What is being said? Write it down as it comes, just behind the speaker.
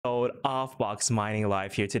Off Box Mining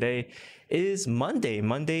Live here. Today is Monday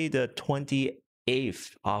the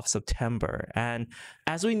 28th of September. And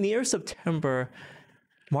as we near September,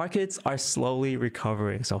 markets are slowly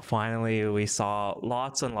recovering. So finally, we saw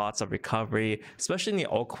lots and lots of recovery, especially in the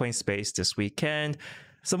altcoin space this weekend.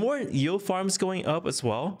 Some more yield farms going up as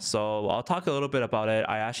well. So I'll talk a little bit about it.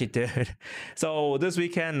 I actually did. So this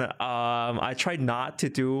weekend, I tried not to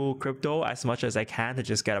do crypto as much as I can to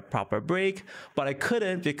just get a proper break, but I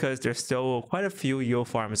couldn't because there's still quite a few yield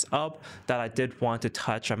farms up that I did want to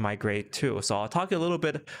touch and migrate to. So I'll talk a little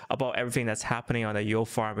bit about everything that's happening on the yield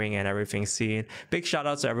farming and everything seen. Big shout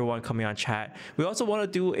out to everyone coming on chat. We also want to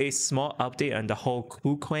do a small update on the whole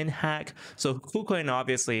KuCoin hack. So KuCoin,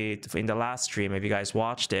 obviously, in the last stream, if you guys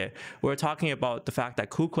watched it, we're talking about the fact that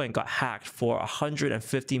KuCoin got hacked for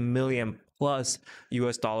 150 million plus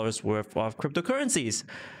US dollars worth of cryptocurrencies.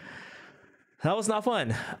 That was not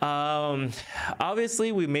fun.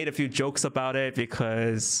 Obviously, we made a few jokes about it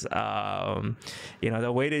because,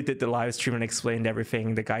 the way they did the live stream and explained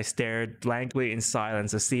everything, the guy stared blankly in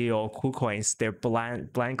silence. The CEO of KuCoin stared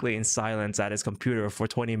blankly in silence at his computer for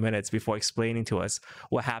 20 minutes before explaining to us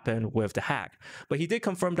what happened with the hack. But he did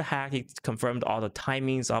confirm the hack. He confirmed all the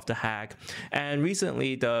timings of the hack. And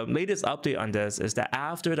recently, the latest update on this is that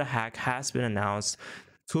after the hack has been announced,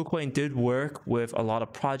 KuCoin did work with a lot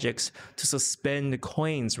of projects to suspend the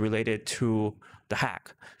coins related to the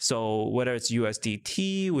hack. So whether it's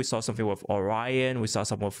USDT, we saw something with Orion, we saw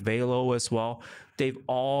something with Velo as well. They've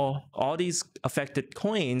all these affected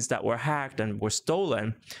coins that were hacked and were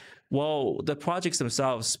stolen. Well, the projects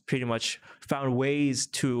themselves pretty much found ways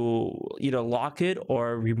to either lock it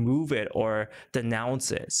or remove it or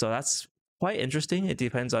denounce it. So that's quite interesting. It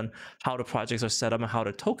depends on how the projects are set up and how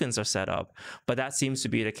the tokens are set up. But that seems to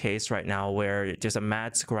be the case right now, where there's a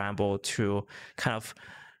mad scramble to kind of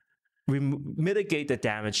mitigate the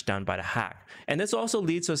damage done by the hack. And this also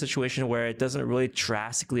leads to a situation where it doesn't really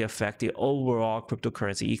drastically affect the overall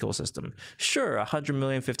cryptocurrency ecosystem. Sure, $100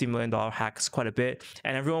 million, $50 million hack is quite a bit,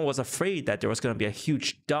 and everyone was afraid that there was going to be a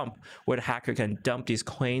huge dump where the hacker can dump these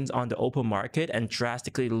coins on the open market and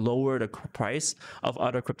drastically lower the price of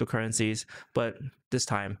other cryptocurrencies. But this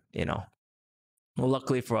time, well,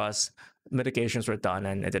 luckily for us, mitigations were done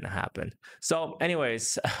and it didn't happen. So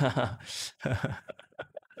anyways,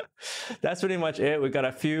 that's pretty much it. We got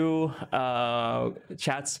a few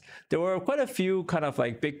chats. There were quite a few kind of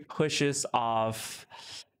like big pushes of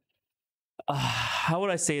how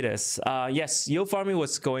would I say this? Yes, yield farming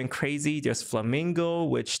was going crazy. There's Flamingo,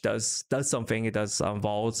 which does something. It does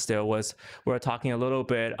vaults. We're talking a little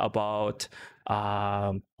bit about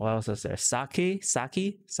what else is there? Sake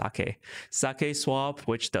swap,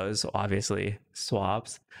 which does obviously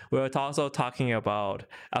swaps. We're also talking about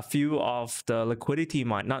a few of the liquidity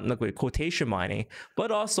quotation mining,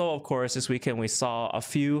 but also of course this weekend we saw a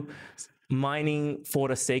few mining for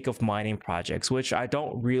the sake of mining projects, which I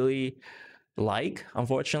don't really like,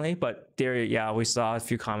 unfortunately. But we saw a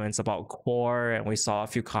few comments about Core, and we saw a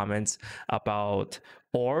few comments about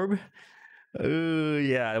Orb.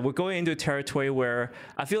 We're going into territory where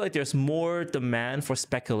I feel like there's more demand for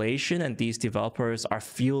speculation, and these developers are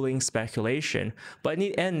fueling speculation. But in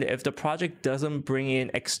the end, if the project doesn't bring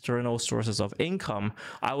in external sources of income,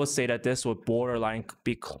 I would say that this would borderline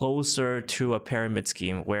be closer to a pyramid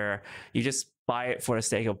scheme where you just buy it for the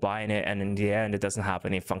sake of buying it, and in the end it doesn't have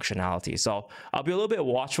any functionality. So I'll be a little bit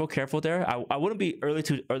watchful, careful there. I wouldn't be early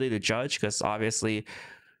to judge, because obviously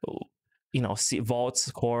Vault's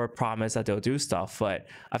Core promise that they'll do stuff, but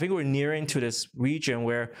I think we're nearing to this region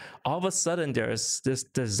where all of a sudden there's this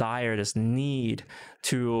desire, this need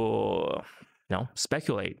to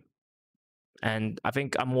speculate. And I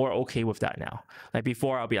think I'm more okay with that now. Like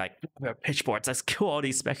before, I'll be like, we're pitchforks, let's kill all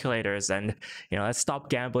these speculators, and let's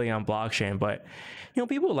stop gambling on blockchain. But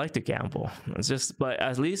people like to gamble. But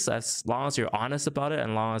at least as long as you're honest about it,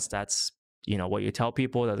 and long as that's what you tell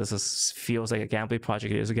people, that feels like a gambling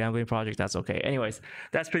project, it is a gambling project, that's okay. Anyways,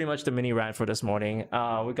 that's pretty much the mini rant for this morning.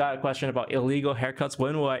 We got a question about illegal haircuts.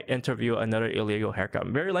 When will I interview another illegal haircut?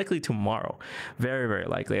 Very likely tomorrow. Very, very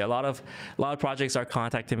likely. A lot of projects are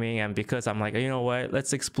contacting me, and because I'm like, you know what,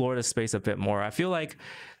 let's explore the space a bit more. I feel like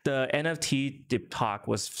the NFT deep talk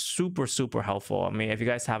was super, super helpful. I mean, if you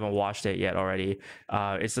guys haven't watched it yet already,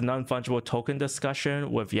 it's a non-fungible token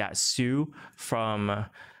discussion with Yatsu from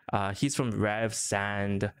he's from Revs,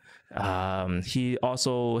 and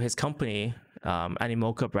his company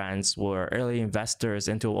Animoca Brands were early investors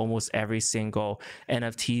into almost every single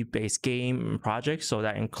NFT based game project. So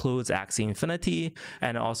that includes Axie Infinity,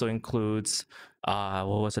 and it also includes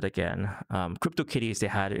what was it again? CryptoKitties they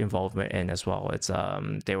had involvement in as well. It's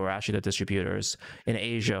they were actually the distributors in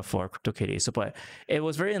Asia for CryptoKitties. So, but it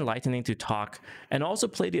was very enlightening to talk and also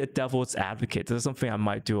play the devil's advocate. This is something I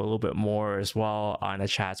might do a little bit more as well on the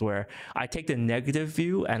chats, where I take the negative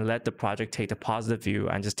view and let the project take the positive view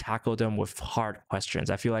and just tackle them with hard questions.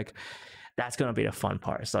 I feel like that's gonna be the fun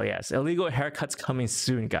part. So yes, illegal haircuts coming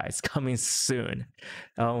soon, guys. Coming soon.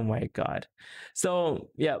 Oh my god. So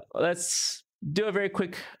yeah, let's do a very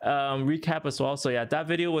quick recap as well. So yeah, that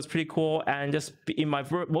video was pretty cool. And just in my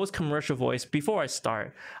most commercial voice, before I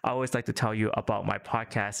start, I always like to tell you about my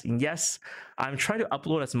podcast. And yes, I'm trying to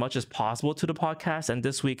upload as much as possible to the podcast. And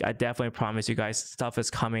this week, I definitely promise you guys stuff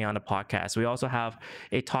is coming on the podcast. We also have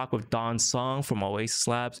a talk with Don Song from Oasis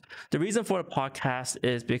Labs. The reason for the podcast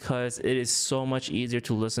is because it is so much easier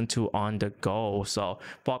to listen to on the go. So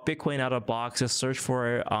bought Bitcoin out of the box, just search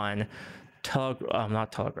for it on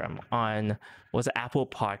not Telegram, on was it Apple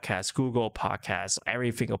Podcasts, Google Podcasts,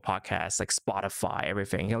 every single podcast, like Spotify,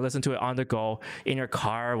 everything. You can listen to it on the go, in your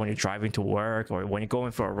car, when you're driving to work, or when you're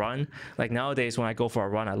going for a run. Like nowadays, when I go for a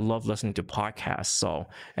run, I love listening to podcasts. So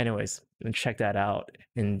anyways, check that out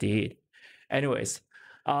indeed. Anyways,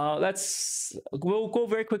 we'll go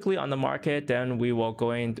very quickly on the market, then we'll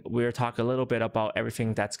talk a little bit about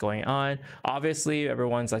everything that's going on. Obviously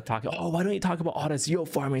everyone's like talking, oh, why don't you talk about all this yield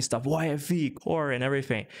farming stuff, YFV core and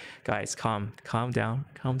everything. Guys, calm down,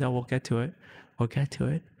 we'll get to it.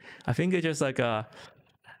 I think it's just like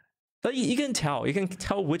but you can tell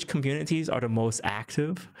which communities are the most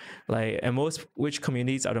active, like, and which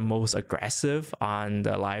communities are the most aggressive on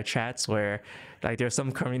the live chats, where like there's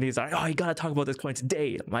some communities like, oh, you gotta talk about this coin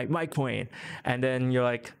today, my coin, and then you're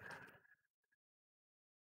like,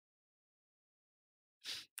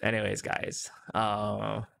 anyways, guys,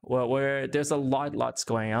 well, there's lots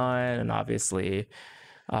going on, and obviously,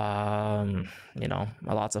 lots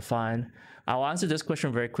of fun. I'll answer this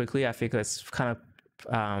question very quickly. I think it's kind of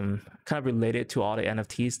related to all the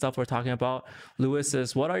NFT stuff we're talking about. Lewis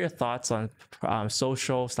says, what are your thoughts on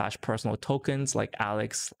social/personal tokens like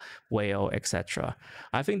Alex, Whale, etc.?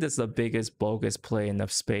 I think this is the biggest bogus play in the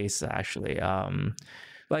space, actually.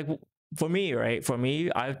 Like, for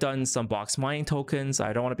me, I've done some box mining tokens.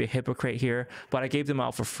 I don't want to be a hypocrite here, but I gave them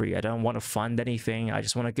out for free. I don't want to fund anything. I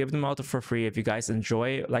just want to give them out for free. If you guys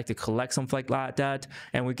enjoy, like to collect something like that,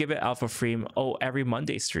 and we give it out for free. Every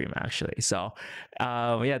Monday stream, actually. So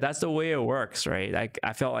yeah, that's the way it works, right? Like,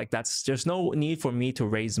 I felt like there's no need for me to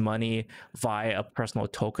raise money via a personal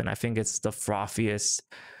token. I think it's the frothiest,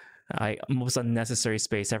 most unnecessary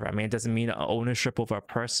space ever. I mean, it doesn't mean ownership over a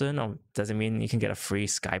person, or doesn't mean you can get a free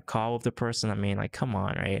Skype call with the person. I mean, like, come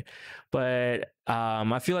on, right? But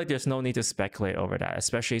I feel like there's no need to speculate over that,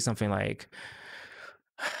 especially something like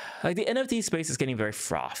the NFT space is getting very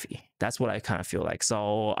frothy. That's what I kind of feel like.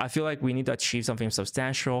 So I feel like we need to achieve something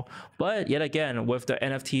substantial. But yet again, with the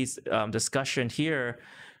NFTs discussion here,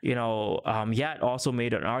 Yat also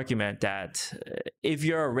made an argument that if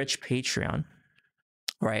you're a rich Patreon,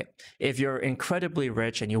 right? If you're incredibly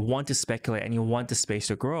rich and you want to speculate and you want the space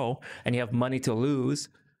to grow and you have money to lose,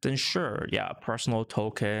 then sure, yeah, personal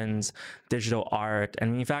tokens, digital art,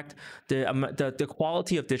 and in fact, the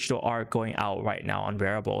quality of digital art going out right now on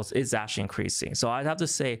wearables is actually increasing. So I'd have to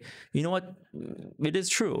say, you know what, it is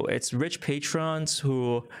true. It's rich patrons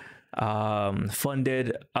who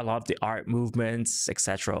funded a lot of the art movements,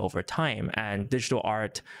 etc. over time, and digital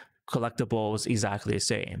art collectibles exactly the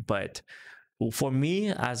same. But for me,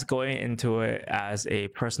 as going into it as a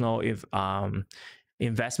personal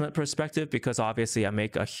investment perspective, because obviously I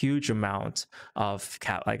make a huge amount of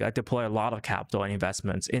I deploy a lot of capital and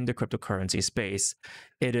investments in the cryptocurrency space.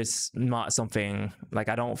 It is not something like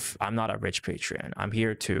I'm not a rich Patreon. I'm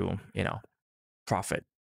here to, profit.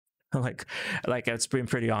 like it's been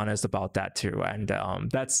pretty honest about that too, and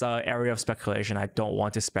that's an area of speculation I don't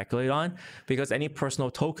want to speculate on, because any personal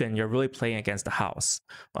token, you're really playing against the house.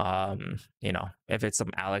 If it's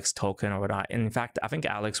some Alex token or whatnot. In fact, I think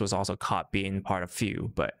Alex was also caught being part of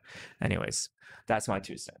few, but anyways, that's my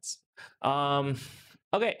 2 cents.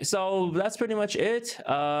 Okay, so that's pretty much it.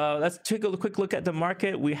 Let's take a quick look at the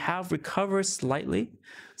market. We have recovered slightly,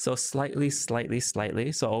 so slightly.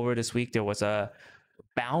 So over this week, there was a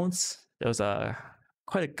bounce. There was a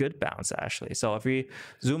quite a good bounce actually. So if we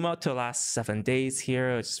zoom out to the last 7 days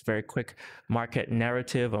here, it's very quick market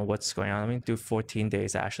narrative on what's going on. Let me do 14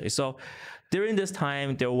 days actually. So during this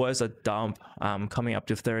time, there was a dump coming up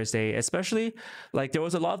to Thursday, especially like there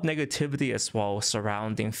was a lot of negativity as well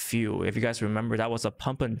surrounding FUE. If you guys remember, that was a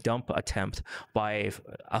pump and dump attempt by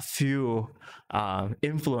a few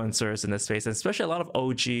influencers in this space, and especially a lot of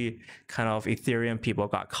OG kind of Ethereum people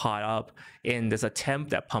got caught up in this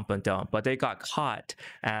attempt at pump and dump, but they got caught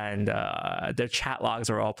and their chat logs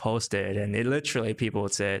were all posted, and it literally people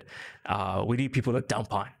said, we need people to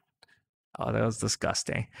dump on. Oh, that was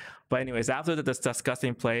disgusting. But anyways, after this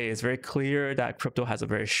disgusting play, it's very clear that crypto has a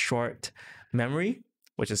very short memory,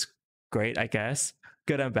 which is great, I guess.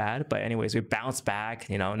 Good and bad. But anyways, we bounced back.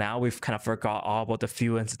 Now we've kind of forgot all about the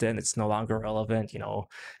FUE incident. It's no longer relevant.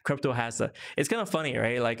 Crypto has it's kind of funny,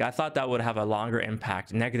 right? Like I thought that would have a longer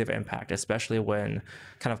impact, negative impact, especially when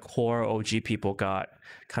kind of core OG people got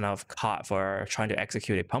kind of caught for trying to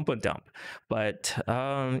execute a pump and dump. But,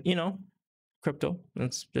 crypto,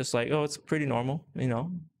 it's just like, oh, it's pretty normal,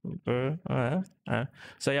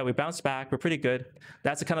 so yeah, we bounced back. We're pretty good.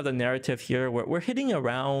 That's kind of the narrative here. We're hitting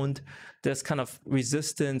around this kind of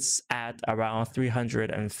resistance at around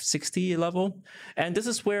 360 level, and this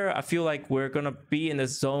is where I feel like we're gonna be in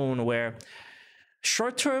this zone where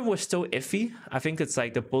short term we're still iffy. I think it's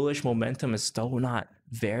like the bullish momentum is still not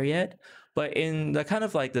there yet. But in the kind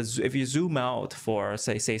of like if you zoom out for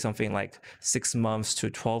say something like 6 months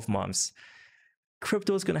to 12 months,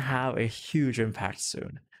 crypto is going to have a huge impact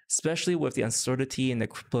soon, especially with the uncertainty in the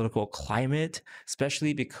political climate,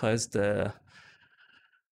 especially because the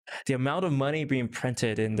amount of money being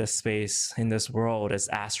printed in this space, in this world, is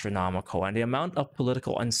astronomical, and the amount of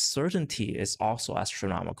political uncertainty is also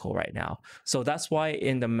astronomical right now. So that's why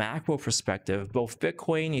in the macro perspective, both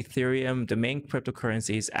Bitcoin, Ethereum, the main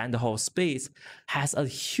cryptocurrencies, and the whole space has a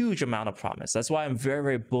huge amount of promise. That's why I'm very,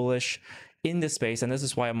 very bullish in this space, and this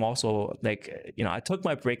is why I'm also like, I took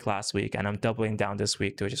my break last week and I'm doubling down this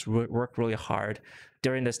week to just work really hard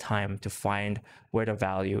during this time to find where the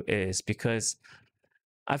value is, because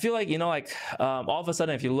I feel like, all of a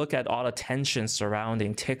sudden, if you look at all the tension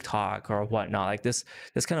surrounding TikTok or whatnot, like this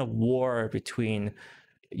kind of war between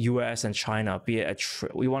US and China, be it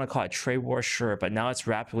we want to call it trade war, sure, but now it's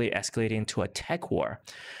rapidly escalating to a tech war.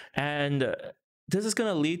 And this is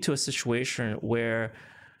going to lead to a situation where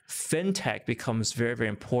fintech becomes very, very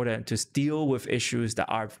important to deal with issues that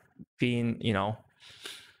are being,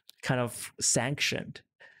 kind of sanctioned.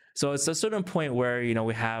 So it's a certain point where,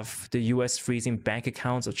 we have the US freezing bank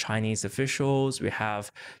accounts of Chinese officials. We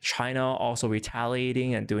have China also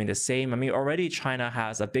retaliating and doing the same. I mean, already China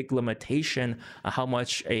has a big limitation on how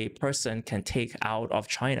much a person can take out of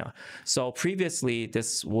China. So previously,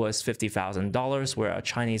 this was $50,000, where a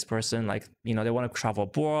Chinese person, like, they want to travel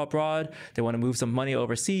abroad, they want to move some money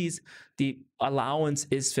overseas, the allowance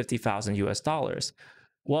is 50,000 US dollars.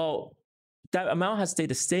 Well, that amount has stayed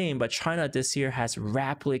the same, but China this year has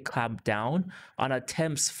rapidly clamped down on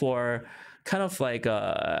attempts for kind of like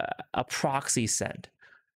a proxy send.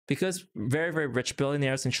 Because very, very rich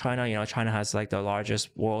billionaires in China, China has like the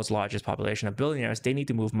world's largest population of billionaires, they need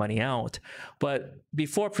to move money out. But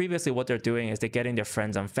previously, what they're doing is they're getting their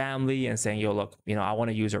friends and family and saying, yo, look, I want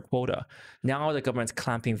to use your quota. Now the government's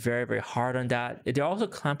clamping very, very hard on that. They're also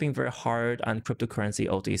clamping very hard on cryptocurrency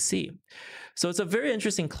OTC. So it's a very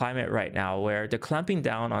interesting climate right now where they're clamping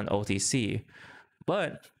down on OTC.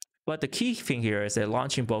 But the key thing here is they're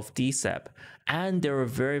launching both DCEP, and they were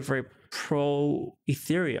very, very pro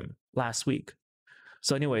Ethereum last week.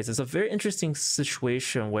 So anyways, it's a very interesting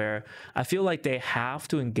situation where I feel like they have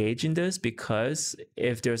to engage in this, because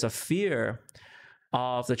if there's a fear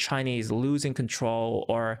of the Chinese losing control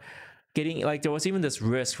or getting, like, there was even this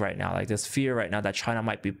risk right now, like this fear right now that China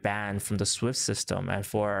might be banned from the SWIFT system, and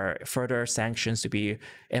for further sanctions to be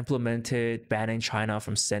implemented, banning China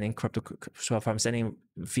from sending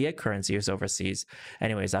fiat currencies overseas.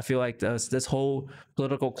 Anyways, I feel like this whole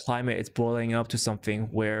political climate is boiling up to something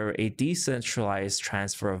where a decentralized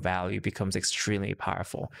transfer of value becomes extremely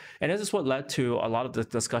powerful. And this is what led to a lot of the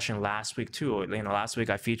discussion last week too. Last week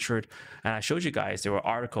I featured and I showed you guys there were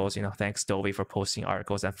articles, thanks Dovey for posting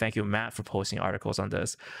articles, and thank you Matt for posting articles on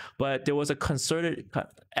this. But there was a concerted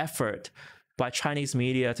effort by Chinese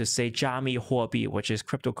media to say Jiami Huobi, which is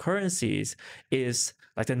cryptocurrencies, is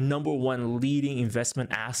like the number one leading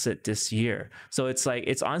investment asset this year. So it's like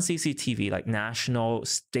it's on CCTV, like national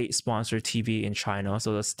state sponsored TV in China.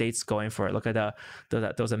 So the state's going for it. Look at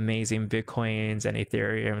those amazing Bitcoins and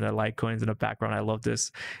Ethereum, the Litecoins in the background. I love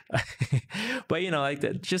this. But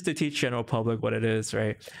like just to teach general public what it is,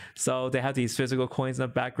 right? So they have these physical coins in the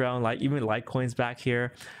background, like even Litecoins back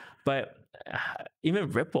here. But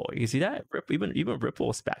even Ripple, you see that? Even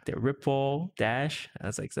Ripple's back there. Ripple Dash.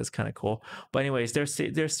 That's kind of cool. But anyways, they're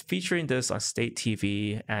featuring this on state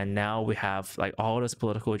TV, and now we have like all this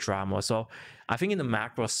political drama. So I think in the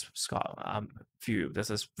macro view, this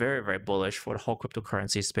is very, very bullish for the whole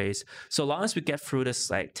cryptocurrency space. So long as we get through this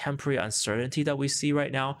like temporary uncertainty that we see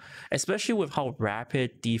right now, especially with how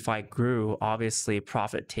rapid DeFi grew, obviously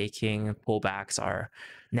profit taking pullbacks are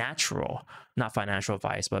natural. Not financial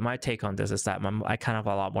advice, but my take on this is that I kind of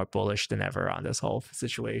a lot more bullish than ever on this whole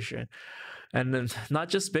situation. And then not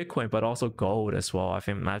just Bitcoin, but also gold as well. I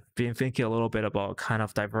think I've been thinking a little bit about kind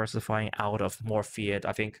of diversifying out of more fiat.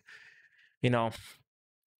 I think,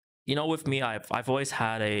 with me, I've always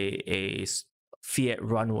had a fiat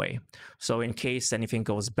runway. So in case anything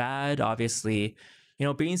goes bad, obviously,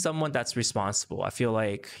 being someone that's responsible, I feel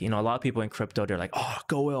like, a lot of people in crypto, they're like, oh,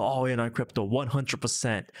 go all in on crypto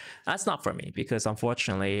 100%. That's not for me because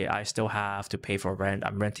unfortunately, I still have to pay for rent.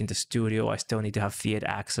 I'm renting the studio. I still need to have fiat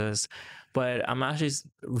access. But I'm actually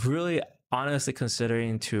really honestly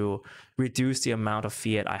considering to reduce the amount of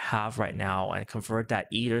fiat I have right now and convert that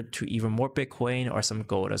either to even more Bitcoin or some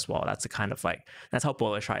gold as well. That's that's how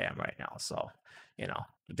bullish I am right now. So,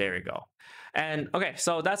 there you go. And okay,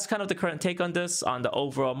 so that's kind of the current take on this, on the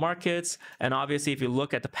overall markets. And obviously, if you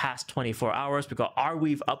look at the past 24 hours, we got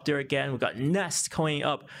Arweave up there again. We got Nest going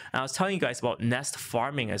up. And I was telling you guys about Nest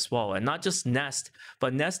farming as well. And not just Nest,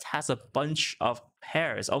 but Nest has a bunch of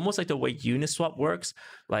pairs, almost like the way Uniswap works,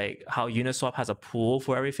 like how Uniswap has a pool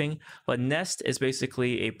for everything. But Nest is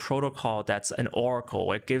basically a protocol that's an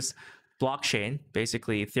oracle. It gives blockchain,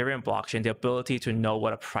 basically Ethereum blockchain, the ability to know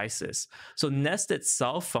what a price is. So Nest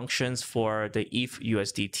itself functions for the ETH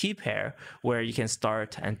USDT pair, where you can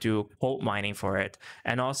start and do quote mining for it.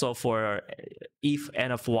 And also for ETH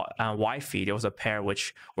NFY there was a pair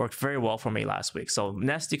which worked very well for me last week. So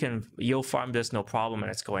Nest, you can yield farm this no problem,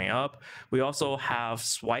 and it's going up. We also have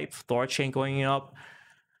Swipe, Thorchain going up.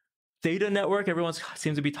 Data Network, everyone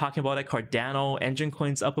seems to be talking about it. Cardano, Engine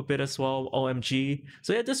Coin's up a bit as well. OMG.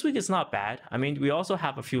 So yeah, this week is not bad. I mean, we also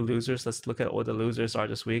have a few losers. Let's look at what the losers are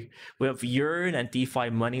this week. We have Yearn and DeFi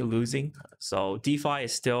Money losing. So DeFi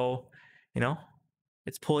is still,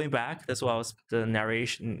 it's pulling back. That's what the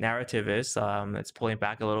narrative is. It's pulling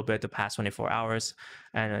back a little bit the past 24 hours.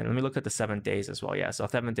 And let me look at the 7 days as well. Yeah, so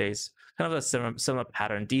 7 days, kind of a similar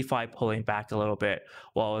pattern. DeFi pulling back a little bit,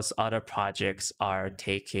 whilst other projects are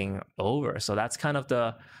taking over. So that's kind of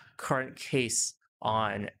the current case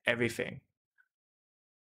on everything.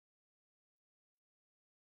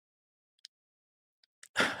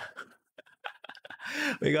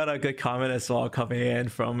 We got a good comment as well coming in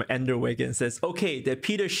from Ender Wiggins. Says, okay, did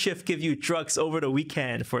Peter Schiff give you drugs over the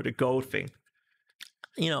weekend for the gold thing?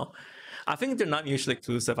 I think they're not mutually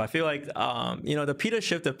exclusive. I feel like, the Peter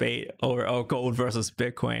Schiff debate over gold versus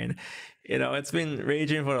Bitcoin, it's been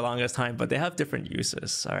raging for the longest time, but they have different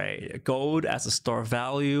uses. All right. Gold as a store of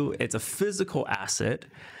value, it's a physical asset,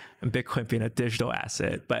 and Bitcoin being a digital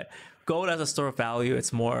asset. But gold as a store of value,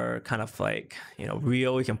 it's more kind of like,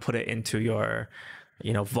 real. You can put it into your,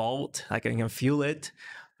 vault, like you can fuel it,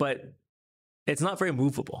 but it's not very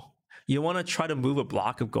movable. You want to try to move a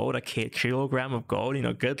block of gold, a kilogram of gold,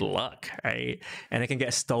 good luck, right? And it can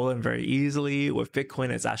get stolen very easily. With Bitcoin,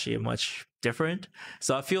 it's actually much different.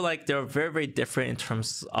 So I feel like they're very, very different in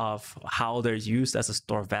terms of how they're used as a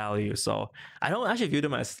store value. So I don't actually view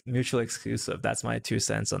them as mutually exclusive. That's my 2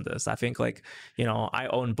 cents on this. I think I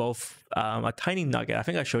own both a tiny nugget. I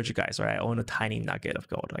think I showed you guys, right? I own a tiny nugget of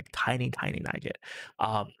gold, like tiny nugget.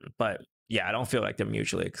 But yeah, I don't feel like they're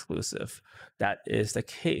mutually exclusive. That is the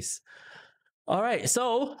case. All right,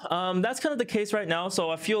 so that's kind of the case right now. So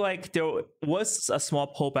I feel like there was a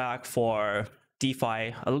small pullback for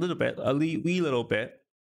DeFi, a wee little bit.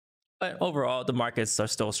 But overall, the markets are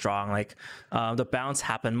still strong. Like the bounce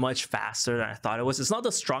happened much faster than I thought it was. It's not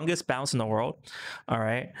the strongest bounce in the world, all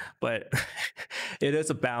right, but it is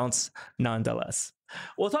a bounce nonetheless.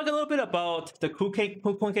 We'll talk a little bit about the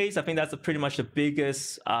KuCoin case. I think that's pretty much the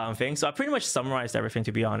biggest thing. So I pretty much summarized everything,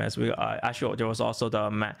 to be honest. We actually, there was also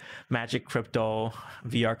the Magic Crypto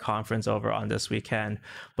VR conference over on this weekend.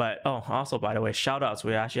 But also, by the way, shout outs.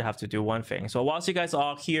 We actually have to do one thing. So whilst you guys are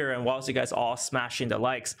all here and whilst you guys are all smashing the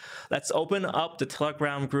likes, let's open up the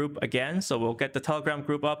Telegram group again. So we'll get the Telegram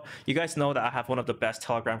group up. You guys know that I have one of the best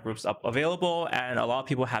Telegram groups up available, and a lot of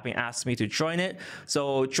people have been asking me to join it.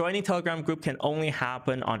 So joining Telegram group can only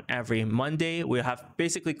happen on every Monday. We have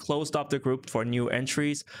basically closed up the group for new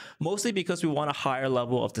entries, mostly because we want a higher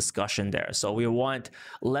level of discussion there. So we want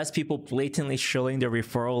less people blatantly shilling their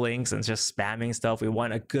referral links and just spamming stuff. We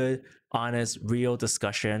want a good, honest, real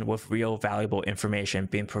discussion with real valuable information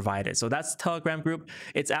being provided. So that's the Telegram group.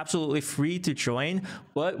 It's absolutely free to join,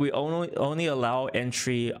 but we only allow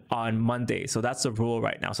entry on Monday. So that's the rule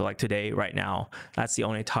right now. So like today, right now, that's the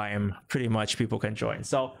only time pretty much people can join.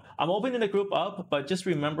 So I'm opening the group up, but just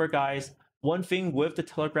remember, guys, one thing with the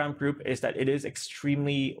Telegram group is that it is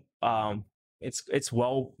extremely it's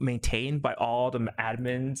well maintained by all the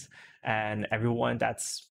admins and everyone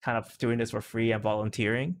that's kind of doing this for free and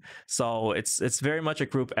volunteering. So it's very much a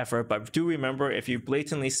group effort. But do remember, if you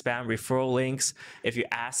blatantly spam referral links, if you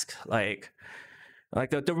ask like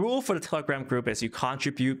the rule for the Telegram group is you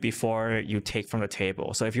contribute before you take from the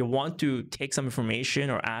table. So if you want to take some information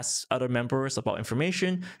or ask other members about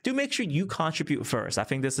information, do make sure you contribute first. I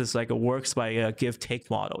think this is like a works by a give-take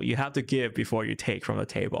model. You have to give before you take from the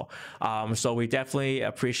table. So we definitely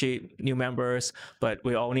appreciate new members, but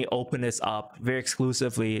we only open this up very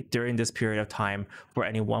exclusively during this period of time for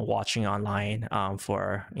anyone watching online,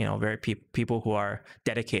 for very people who are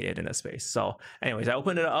dedicated in the space. So anyways, I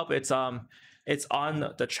opened it up. It's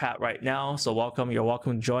on the chat right now. So welcome. You're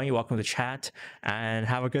welcome to join. You're welcome to chat and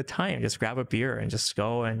have a good time. Just grab a beer and just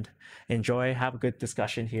go and enjoy. Have a good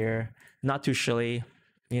discussion here. Not too chilly,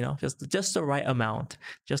 just the right amount.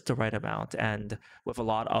 Just the right amount. And with a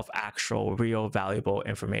lot of actual, real, valuable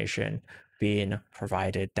information being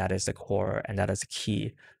provided. That is the core and that is the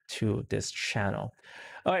key to this channel.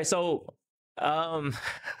 All right. So,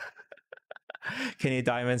 Kenny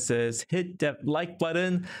Diamond says, hit that like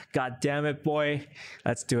button. God damn it, boy.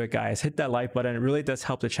 Let's do it, guys. Hit that like button. It really does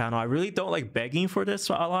help the channel. I really don't like begging for this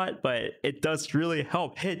a lot, but it does really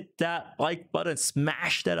help. Hit that like button.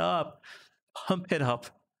 Smash that up. Pump it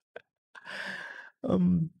up.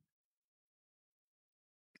 And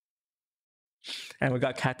we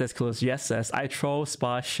got Cactus Close. Yes, says, I troll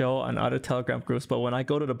Spa Show on other Telegram groups, but when I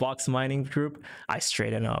go to the box mining group, I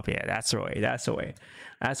straighten up. Yeah, that's the way. That's the way.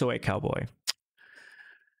 That's the way, cowboy.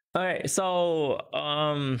 All right, so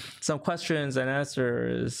some questions and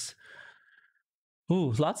answers.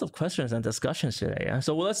 Ooh, lots of questions and discussions today. Yeah?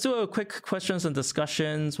 So let's do a quick questions and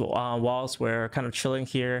discussions whilst we're kind of chilling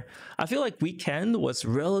here. I feel like weekend was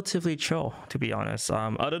relatively chill, to be honest.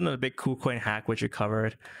 Other than the big KuCoin hack, which we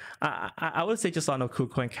covered, I would say just on the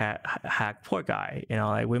KuCoin hack, poor guy.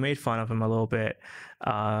 Like we made fun of him a little bit.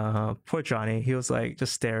 Poor Johnny. He was like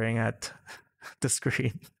just staring at the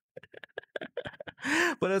screen.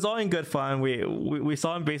 But it's all in good fun. We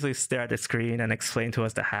saw him basically stare at the screen and explain to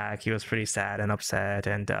us the hack. He was pretty sad and upset,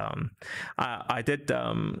 and I did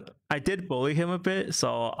bully him a bit.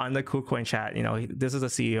 So on the KuCoin chat, this is the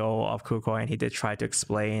CEO of KuCoin. He did try to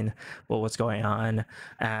explain what was going on,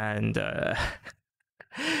 and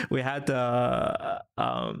we had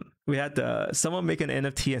someone make an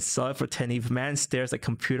NFT and sell it for 10 ETH. Man stares at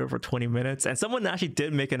computer for 20 minutes, and someone actually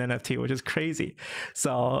did make an NFT, which is crazy.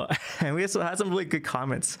 So, and we also had some really good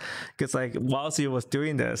comments because like whilst he was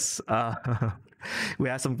doing this, we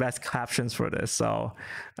had some best captions for this. So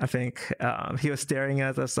I think he was staring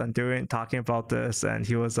at us and talking about this, and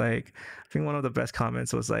he was like, I think one of the best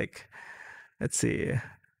comments was like, let's see,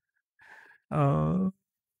 how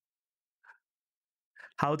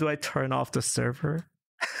do I turn off the server?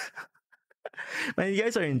 Man, you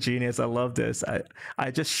guys are ingenious. I love this.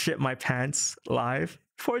 I just shit my pants live.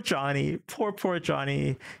 Poor Johnny. Poor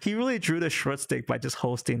Johnny. He really drew the short stick by just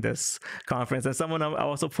hosting this conference. And someone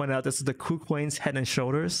also pointed out this is the KuCoin's Head and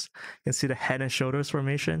Shoulders. You can see the Head and Shoulders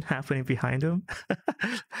formation happening behind him.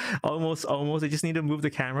 almost. They just need to move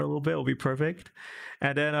the camera a little bit. It'll be perfect.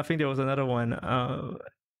 And then I think there was another one.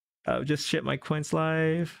 Just shit my coins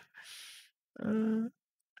live.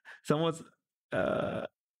 Someone's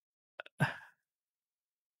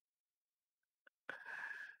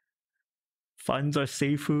funds are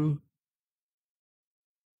seifu.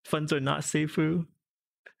 Funds are not seifu.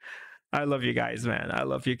 I love you guys, man. I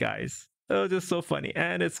love you guys. Oh, just so funny.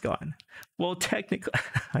 And it's gone. Well, technically,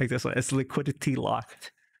 like this one, it's liquidity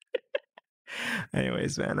locked.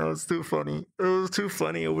 Anyways, man, it was too funny. It was too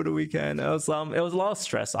funny over the weekend. It was a lot of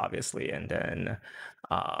stress, obviously, and then,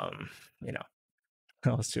 um, you know,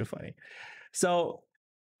 it was too funny. So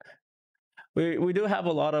we do have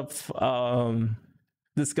a lot of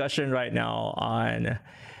discussion right now on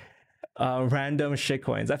random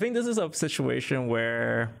shitcoins. I think this is a situation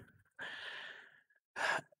where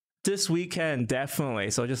this weekend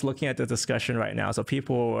definitely. So just looking at the discussion right now, so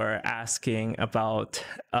people were asking about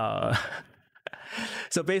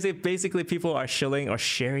so basically people are shilling or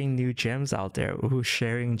sharing new gems out there. Ooh,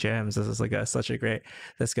 sharing gems. This is like such a great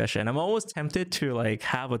discussion. I'm almost tempted to like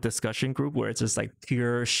have a discussion group where it's just like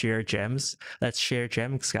pure share gems. Let's share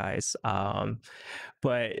gems, guys.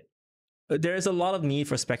 But there's a lot of need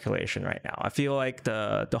for speculation right now. I feel like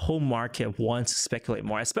the whole market wants to speculate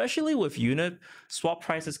more, especially with unit swap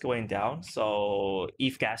prices going down. So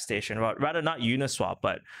ETH gas station, rather not Uniswap,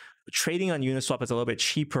 but trading on Uniswap is a little bit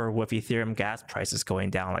cheaper with Ethereum gas prices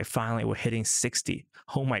going down. Like finally we're hitting 60.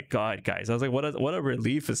 Oh my god, guys. I was like, what a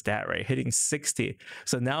relief is that, right? Hitting 60.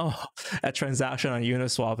 So now a transaction on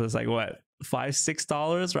Uniswap is like what,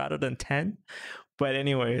 $5-6 rather than 10. But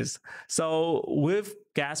anyways, so with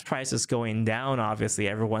gas prices going down, obviously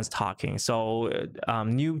everyone's talking. So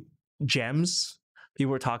new gems,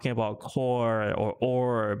 people were talking about Core or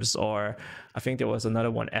Orbs, or I think there was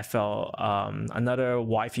another one, FL, another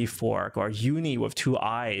Wi-Fi fork, or Uni with two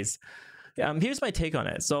eyes. Here's my take on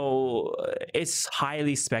it. So it's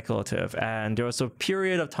highly speculative, and there was a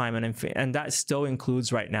period of time, and that still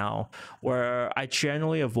includes right now, where I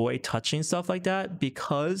generally avoid touching stuff like that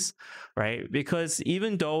because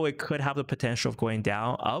even though it could have the potential of going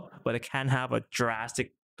down, up, but it can have a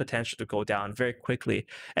drastic potential to go down very quickly,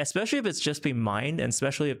 especially if it's just being mined, and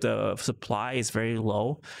especially if the supply is very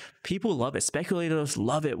low. People love it. Speculators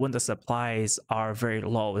love it when the supplies are very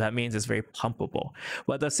low. That means it's very pumpable.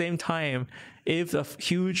 But at the same time, if a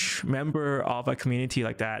huge member of a community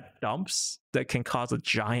like that dumps, that can cause a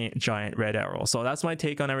giant red arrow. So that's my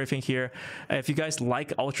take on everything here. If you guys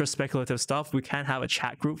like ultra speculative stuff, we can have a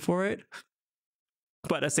chat group for it.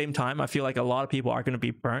 But at the same time, I feel like a lot of people are going to be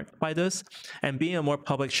burnt by this. And being a more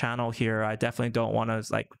public channel here, I definitely don't want to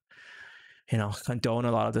like, condone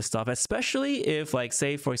a lot of this stuff, especially if, like,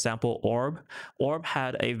 say, for example, Orb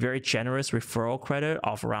had a very generous referral credit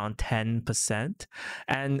of around 10.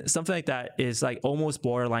 And something like that is like almost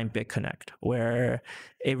borderline BitConnect, where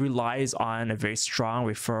it relies on a very strong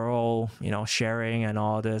referral, sharing and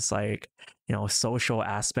all this, like, social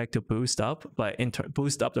aspect to boost up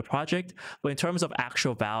the project. But in terms of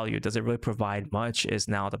actual value, does it really provide much is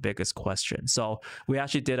now the biggest question. So we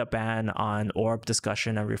actually did a ban on Orb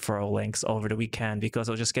discussion and referral links over the weekend because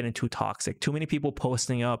it was just getting too toxic. Too many people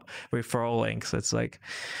posting up referral links. It's like,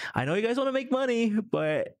 I know you guys want to make money,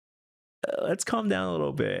 but let's calm down a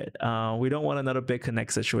little bit. We don't want another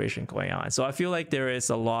BitConnect situation going on. So I feel like there is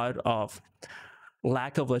a lot of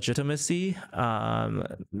lack of legitimacy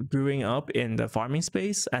brewing up in the farming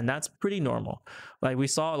space, and that's pretty normal. Like, we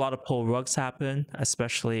saw a lot of pull rugs happen,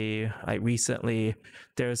 especially like recently.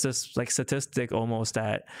 There's this like statistic almost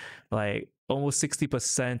that like almost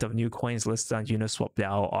 60% of new coins listed on Uniswap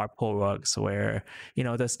now are pull rugs, where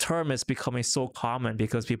this term is becoming so common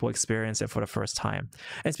because people experience it for the first time.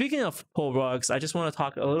 And speaking of pull rugs, I just want to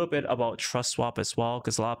talk a little bit about TrustSwap as well,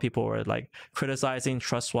 because a lot of people were like criticizing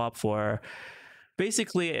TrustSwap for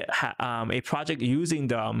basically a project using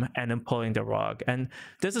them and then pulling the rug. And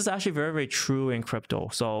this is actually very, very true in crypto.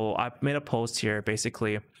 So I made a post here.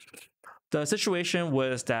 Basically, the situation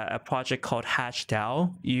was that a project called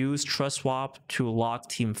HashDAO used TrustSwap to lock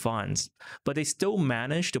team funds, but they still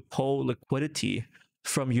managed to pull liquidity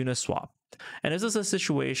from Uniswap. And this is a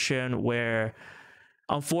situation where,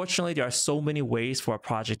 unfortunately, there are so many ways for a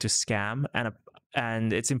project to scam,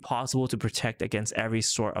 and it's impossible to protect against every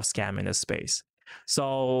sort of scam in this space.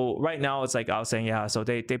 So right now, it's like I was saying, yeah, so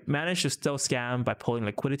they managed to still scam by pulling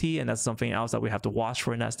liquidity, and that's something else that we have to watch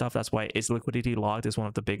for in that stuff. That's why, is liquidity locked, is one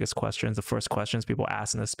of the biggest questions, the first questions people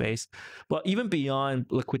ask in this space. But even beyond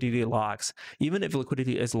liquidity locks, even if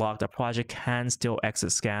liquidity is locked, a project can still exit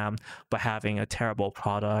scam by having a terrible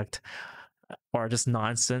product or just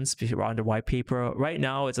nonsense around the white paper. Right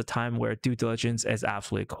now, it's a time where due diligence is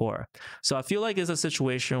absolutely core. So I feel like it's a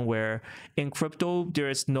situation where in crypto, there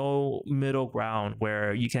is no middle ground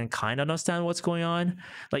where you can kind of understand what's going on.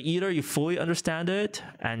 Like, either you fully understand it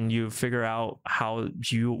and you figure out how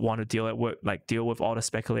you want to deal with all the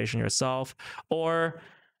speculation yourself, or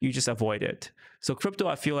you just avoid it. So crypto,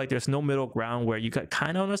 I feel like there's no middle ground where you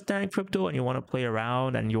kind of understand crypto and you want to play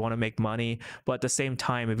around and you want to make money, but at the same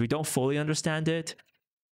time, if you don't fully understand it,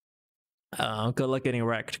 good luck getting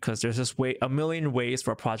wrecked, because there's just a million ways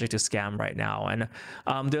for a project to scam right now.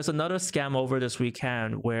 And there's another scam over this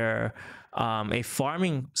weekend where a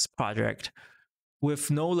farming project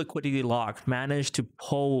with no liquidity lock managed to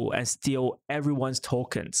pull and steal everyone's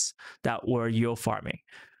tokens that were yield farming.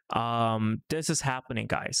 This is happening,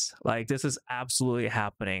 guys. Like, this is absolutely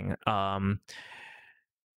happening.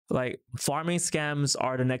 Like, farming scams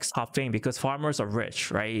are the next top thing because farmers are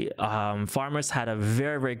rich, right? Farmers had a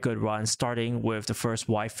very, very good run, starting with the first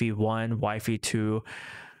YFI1, YFI2,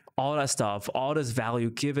 all that stuff, all this value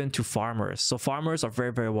given to farmers. So farmers are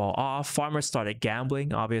very, very well off. Farmers started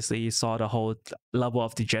gambling. Obviously, you saw the whole level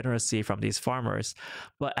of degeneracy from these farmers.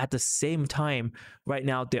 But at the same time, right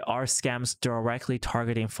now, there are scams directly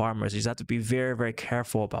targeting farmers. You just have to be very, very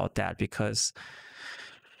careful about that, because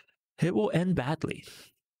it will end badly.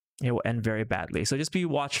 It will end very badly. So just be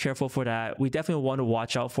careful for that. We definitely want to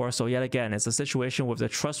watch out for. So yet again, it's a situation with the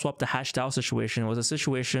trust swap, the HashDAO situation. It was a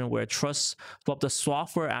situation where trust swap, the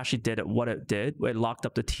software actually did what it did. It locked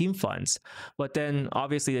up the team funds. But then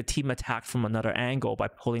obviously the team attacked from another angle by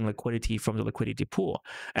pulling liquidity from the liquidity pool.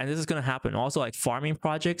 And this is going to happen. Also, like farming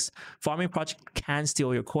projects can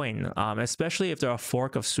steal your coin, especially if they're a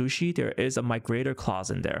fork of Sushi. There is a migrator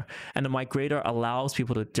clause in there. And the migrator allows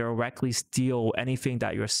people to directly steal anything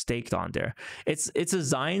that you're staked on there. It's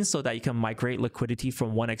designed so that you can migrate liquidity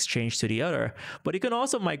from one exchange to the other, but you can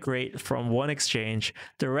also migrate from one exchange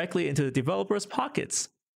directly into the developer's pockets.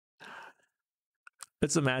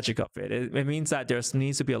 It's the magic of it. It means that there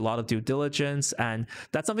needs to be a lot of due diligence, and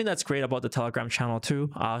that's something that's great about the Telegram channel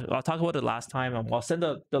too. I'll talk about it last time, and I'll send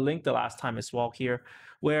the link the last time as well here,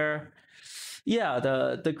 where yeah,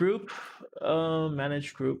 the group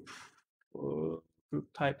manage group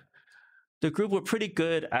type. The group were pretty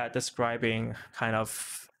good at describing kind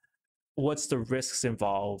of what's the risks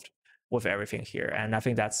involved with everything here. And I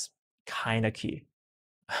think that's kind of key,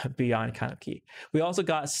 beyond kind of key. We also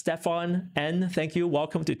got Stefan N. Thank you.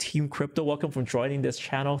 Welcome to Team Crypto. Welcome for joining this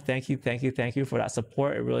channel. Thank you for that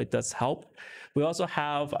support. It really does help. We also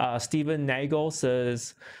have Stephen Nagel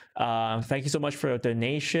says, thank you so much for your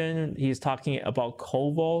donation. He's talking about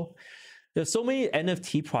Kovo. There's so many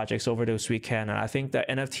NFT projects over this weekend, and I think the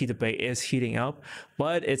NFT debate is heating up,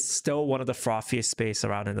 but it's still one of the frothiest space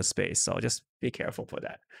around in the space. So just be careful for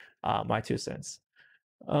that. My 2 cents.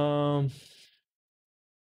 So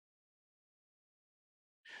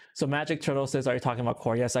Magic Turtle says, are you talking about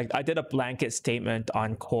Core? Yes, I did a blanket statement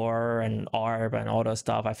on Core and ARB and all that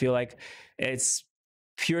stuff. I feel like it's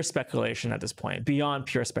pure speculation at this point. Beyond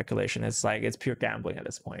pure speculation, it's pure gambling at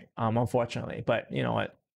this point, unfortunately. But you know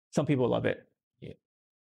what? Some people love it. Yeah.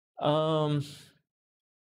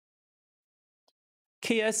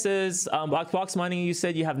 KS says, Box Mining, you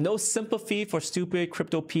said you have no sympathy for stupid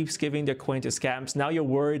crypto peeps giving their coin to scams. Now you're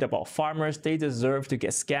worried about farmers. They deserve to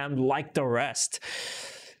get scammed like the rest.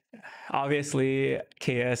 Obviously,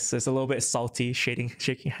 KS is a little bit salty, shaking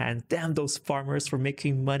hands. Damn those farmers for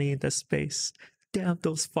making money in this space. Damn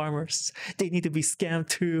those farmers. They need to be scammed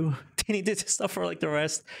too. They need to suffer like the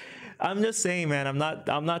rest. I'm just saying, man, I'm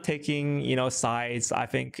not taking, sides. I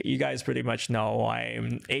think you guys pretty much know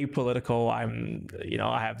I'm apolitical.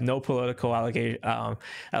 I have no political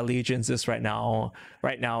allegiances right now.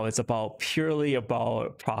 Right now, it's purely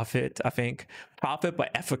about profit. I think profit, but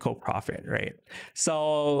ethical profit, right?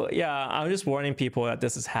 So yeah, I'm just warning people that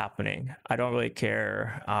this is happening. I don't really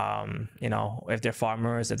care, if they're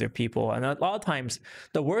farmers, if they're people. And a lot of times,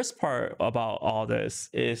 the worst part about all this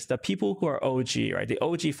is the people who are OG, right? The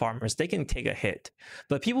OG farmers, they can take a hit.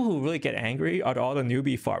 But people who really get angry are all the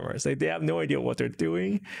newbie farmers. Like, they have no idea what they're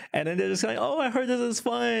doing. And then they're just like, oh, I heard this is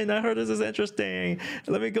fun. I heard this is interesting.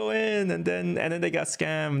 Let me go in. And then they got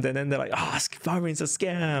scammed. And then they're like, oh, farming's a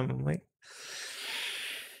scam. I'm like,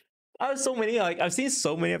 I've seen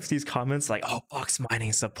so many of these comments like, oh, Box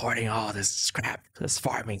Mining supporting all this crap, this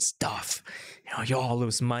farming stuff. You all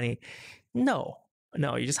lose money. No,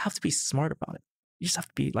 you just have to be smart about it. You just have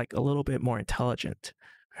to be like a little bit more intelligent,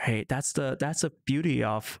 right? That's the beauty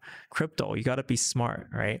of crypto. You got to be smart,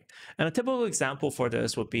 right? And a typical example for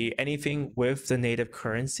this would be anything with the native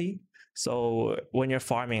currency. So when you're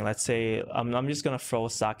farming, let's say, I'm just going to throw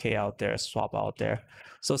Sake out there, swap out there.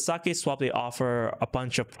 So Sake Swap, they offer a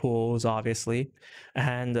bunch of pools, obviously.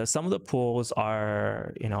 And some of the pools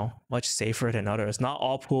are, much safer than others. Not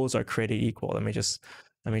all pools are created equal. Let me just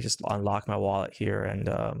unlock my wallet here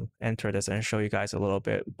and enter this and show you guys a little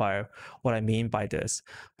bit by what I mean by this.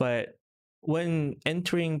 But when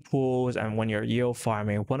entering pools and when you're yield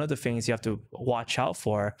farming, one of the things you have to watch out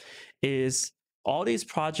for is all these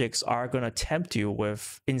projects are going to tempt you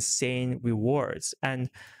with insane rewards. And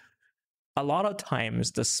a lot of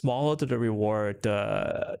times the smaller the reward,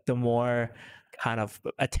 the more kind of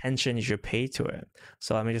attention you should pay to it.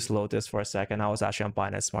 So let me just load this for a second. I was actually on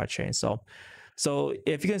Binance Smart Chain. So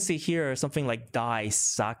if you can see here, something like DAI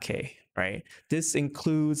Sake, right? This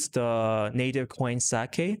includes the native coin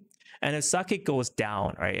Sake. And if Sake goes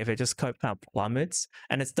down, right, if it just kind of plummets,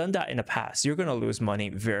 and it's done that in the past, you're going to lose money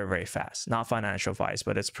very, very fast. Not financial advice,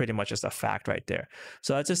 but it's pretty much just a fact right there.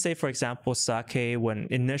 So let's just say, for example, Sake, when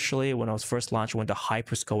it was first launched, when the hype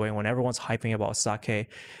was going, when everyone's hyping about Sake,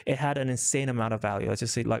 it had an insane amount of value. Let's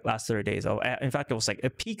just say like last 30 days. In fact,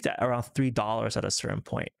 it peaked at around $3 at a certain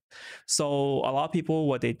point. So a lot of people,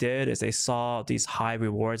 what they did is they saw these high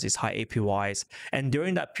rewards, these high APYs. And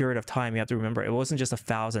during that period of time, you have to remember, it wasn't just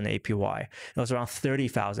 1,000 APY. It was around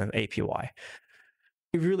 30,000 APY.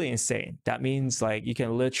 Really insane. That means like you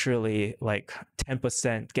can literally like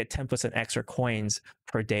 10% get 10% extra coins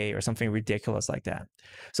per day or something ridiculous like that.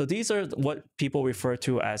 So these are what people refer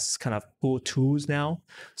to as kind of pool twos now.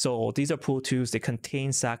 So these are pool twos, they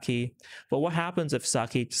contain Sake. But what happens if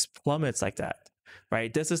Sake just plummets like that?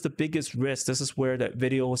 Right, this is the biggest risk. This is where the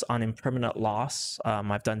videos on impermanent loss,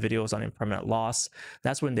 I've done videos on impermanent loss.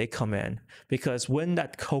 That's when they come in, because when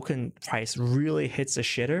that token price really hits a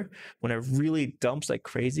shitter, when it really dumps like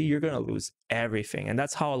crazy, you're going to lose everything. And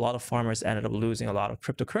that's how a lot of farmers ended up losing a lot of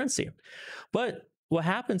cryptocurrency. But what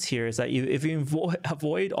happens here is that if you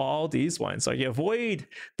avoid all these ones, so you avoid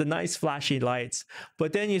the nice flashy lights,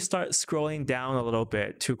 but then you start scrolling down a little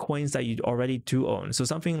bit to coins that you already do own. So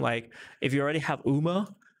something like if you already have UMA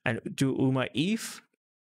and do UMA ETH,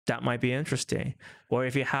 that might be interesting. Or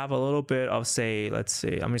if you have a little bit of, say, let's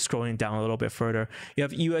see, I'm just scrolling down a little bit further, you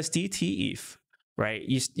have USDT ETH. Right,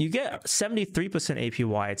 you get 73%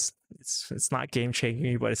 APY. It's not game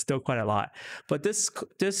changing, but it's still quite a lot. But this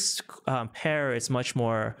pair is much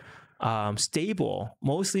more stable,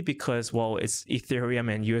 mostly because, well, it's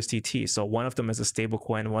Ethereum and USDT. So one of them is a stable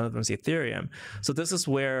coin, one of them is Ethereum. So this is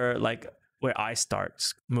where I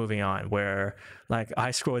start moving on, where like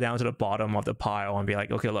I scroll down to the bottom of the pile and be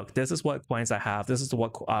like, okay, look, this is what coins I have. This is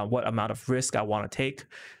what amount of risk I want to take.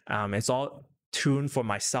 It's all tuned for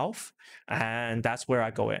myself, and that's where I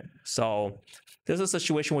go in. So this is a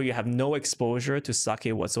situation where you have no exposure to Sake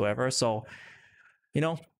whatsoever. So,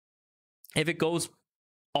 if it goes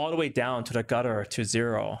all the way down to the gutter to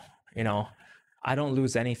zero, I don't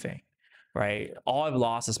lose anything, right? All I've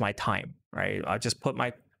lost is my time, right? I just put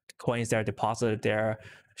my coins there, deposited there.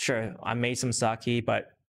 Sure, I made some Sake,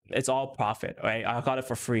 but it's all profit, right? I got it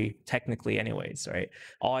for free, technically anyways, right?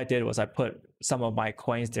 All I did was I put some of my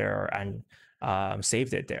coins there and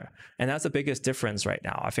saved it there. And that's the biggest difference right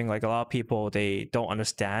now. I think like a lot of people, they don't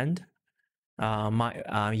understand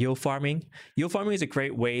yield farming. Yield farming is a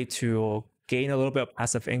great way to gain a little bit of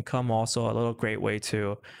passive income, also a little great way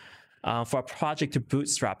to for a project to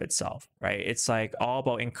bootstrap itself, right? It's like all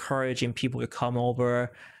about encouraging people to come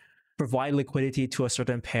over, provide liquidity to a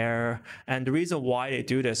certain pair. And the reason why they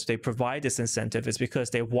do this, they provide this incentive, is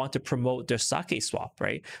because they want to promote their Sake swap,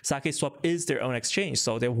 right? Sake swap is their own exchange.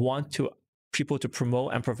 So they want people to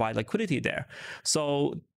promote and provide liquidity there.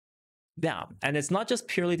 So yeah, and it's not just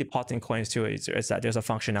purely depositing coins too, it's that there's a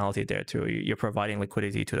functionality there too. You're providing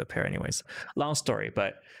liquidity to the pair anyways. Long story,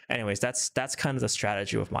 but anyways, that's kind of the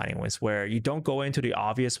strategy with mining ones, where you don't go into the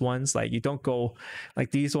obvious ones. Like you don't go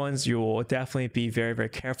like these ones, you will definitely be very, very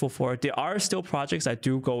careful for. There are still projects that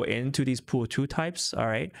do go into these pool 2 types, all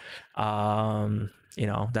right?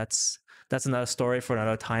 That's another story for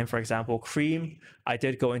another time. For example, Cream, I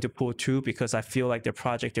did go into pool 2 because I feel like their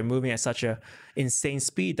project, they're moving at such a insane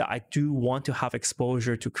speed that I do want to have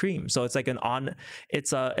exposure to Cream. So it's like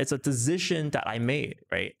it's a decision that I made,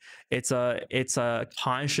 right? It's a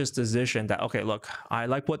conscious decision that, okay, look, I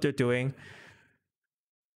like what they're doing.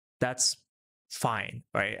 That's fine,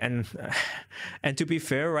 right? And to be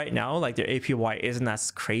fair, right now, like their APY isn't as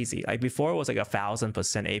crazy. Like before, it was like 1,000%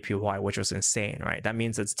 APY, which was insane, right? That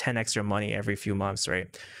means it's 10 extra money every few months,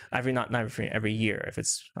 right? Every year if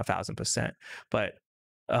it's 1,000%. But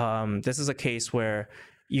this is a case where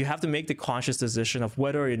you have to make the conscious decision of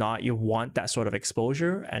whether or not you want that sort of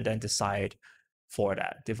exposure, and then decide for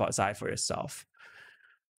yourself.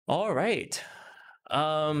 All right.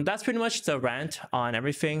 That's pretty much the rant on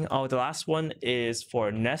everything. Oh, the last one is for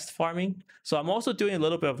nest farming. So I'm also doing a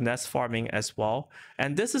little bit of nest farming as well.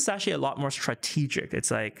 And this is actually a lot more strategic. It's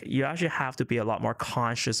like you actually have to be a lot more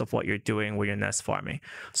conscious of what you're doing when you're nest farming.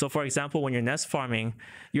 So for example, when you're nest farming,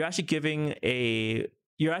 you're actually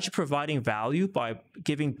providing value by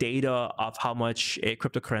giving data of how much a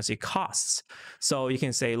cryptocurrency costs. So you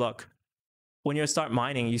can say, look, when you start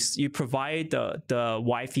mining, you provide the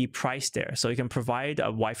Wi-Fi price there, so you can provide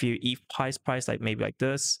a Wi-Fi ETH price like maybe like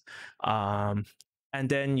this, and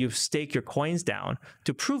then you stake your coins down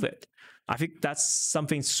to prove it. I think that's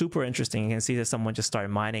something super interesting. You can see that someone just started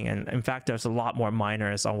mining, and in fact, there's a lot more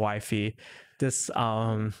miners on Wi-Fi. This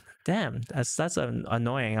damn, that's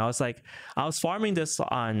annoying. I was farming this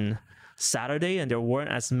on Saturday, and there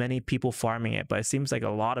weren't as many people farming it, but it seems like a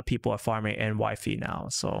lot of people are farming in Wi-Fi now.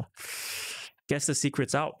 So, guess the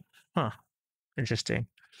secret's out. Huh? Interesting.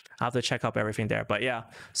 I'll have to check up everything there. But yeah,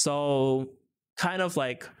 so kind of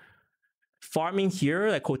like farming here,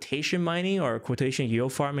 like quotation mining or quotation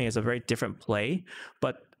yield farming, is a very different play.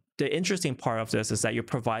 But the interesting part of this is that you're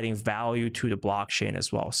providing value to the blockchain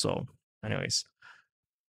as well. So, anyways.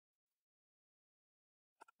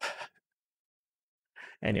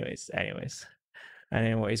 Anyways,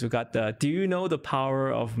 we got the, do you know the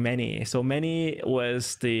power of many? So many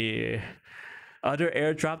was the other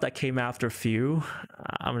airdrop that came after Few.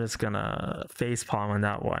 I'm just gonna facepalm on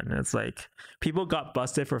that one. It's like people got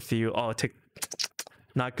busted for Few. Oh,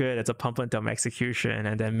 not good. It's a pump and dump execution,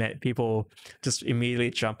 and then people just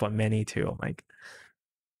immediately jump on many too. I'm like,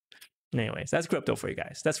 anyways, that's crypto for you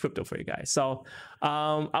guys. So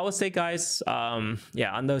I would say, guys,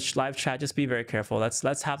 yeah, on the live chat, just be very careful.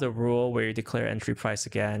 Let's have the rule where you declare entry price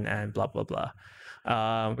again and blah blah blah.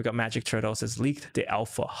 We got Magic Turtle says leaked the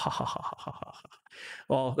alpha.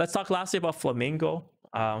 Well, let's talk lastly about Flamingo.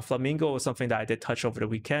 Flamingo was something that I did touch over the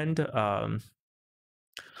weekend.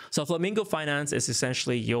 So Flamingo Finance is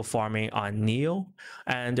essentially yield farming on Neo,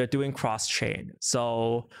 and they're doing cross chain.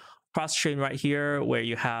 So cross chain right here, where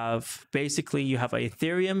you have a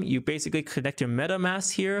Ethereum. You basically connect your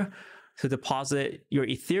MetaMask here to deposit your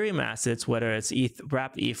Ethereum assets, whether it's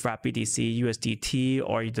Wrapped ETH, Wrapped BTC, USDT,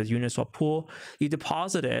 or the Uniswap pool. You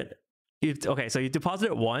deposit it. So you deposit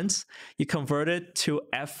it once, you convert it to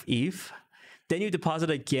FETH, then you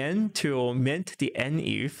deposit again to mint the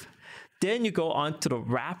NETH. Then you go on to the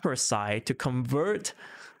wrapper side to convert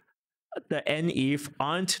the NETH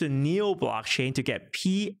onto the Neo blockchain to get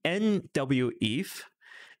PNWETH,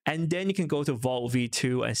 and then you can go to Vault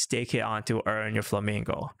V2 and stake it on to earn your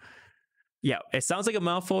Flamingo. Yeah, it sounds like a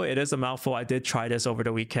mouthful. It is a mouthful. I did try this over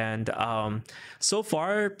the weekend. So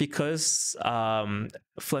far, because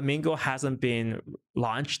Flamingo hasn't been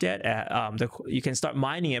launched yet, you can start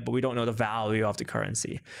mining it, but we don't know the value of the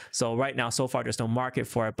currency. So right now, so far, there's no market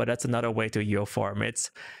for it, but that's another way to yield farm. It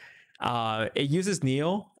uses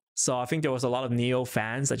Neo. So I think there was a lot of Neo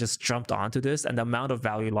fans that just jumped onto this, and the amount of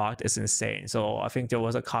value locked is insane. So I think there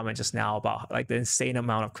was a comment just now about like the insane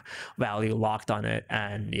amount of value locked on it,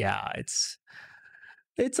 and yeah, it's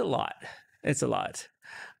a lot. It's a lot.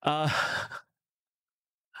 Yeah.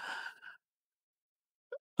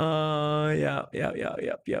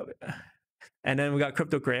 And then we got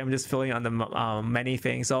Crypto Graham just filling on the many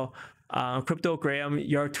things. So Crypto Graham,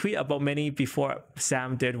 your tweet about many before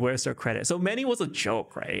Sam did, where's their credit? So many was a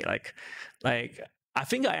joke, right? Like I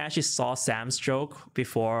think I actually saw Sam's joke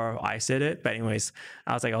before I said it, but anyways,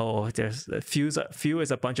 I was like, oh, there's Few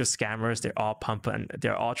is a bunch of scammers. They're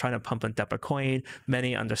all trying to pump and dump a coin.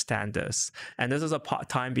 Many understand this, and this is a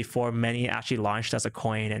time before many actually launched as a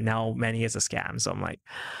coin, and now many is a scam. So I'm like,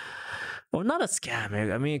 well, not a scam.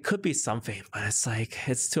 I mean, it could be something, but it's like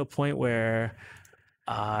it's to a point where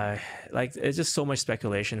like it's just so much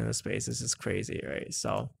speculation in the space. This is crazy, right?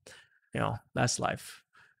 So, that's life.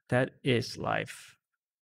 That is life.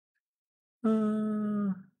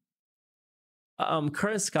 Current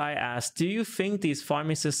Sky asks, do you think these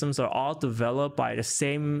farming systems are all developed by the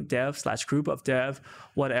same dev/group of dev,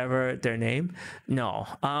 whatever their name? No.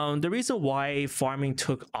 The reason why farming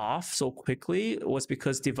took off so quickly was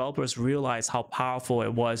because developers realized how powerful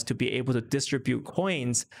it was to be able to distribute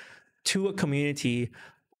coins to a community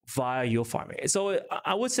via yield farming. So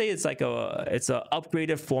I would say it's like it's an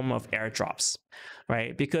upgraded form of airdrops,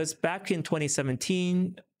 right? Because back in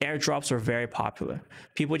 2017, airdrops were very popular.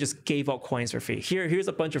 People just gave out coins for free. Here's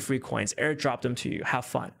a bunch of free coins, airdrop them to you, have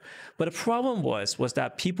fun. But the problem was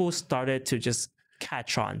that people started to just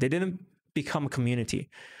catch on. They didn't become a community,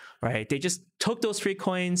 right? They just took those free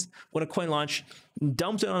coins when a coin launched,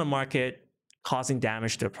 dumped it on the market, causing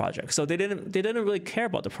damage to the project. So they didn't really care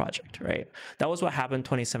about the project, right? That was what happened in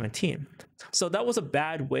 2017. So that was a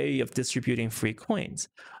bad way of distributing free coins.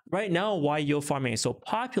 Right now, why yield farming is so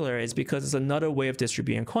popular is because it's another way of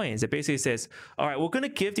distributing coins. It basically says, all right, we're going to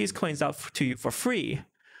give these coins out to you for free,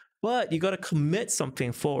 but you got to commit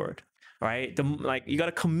something forward, right? Like you got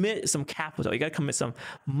to commit some capital, you got to commit some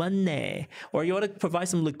money, or you got to provide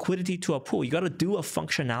some liquidity to a pool. You got to do a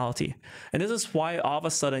functionality. And this is why all of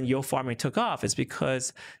a sudden yield farming took off, is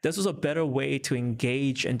because this was a better way to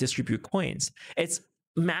engage and distribute coins. It's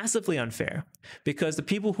massively unfair because the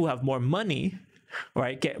people who have more money,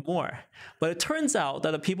 right, get more. But it turns out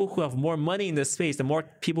that the people who have more money in this space, the more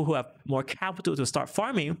people who have more capital to start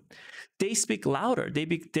farming, they speak louder.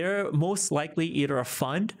 They're most likely either a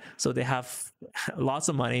fund, so they have lots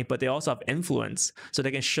of money, but they also have influence, so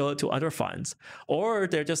they can show it to other funds, or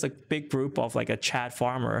they're just a big group of like a Chad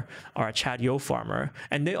farmer or a Chad Yo farmer,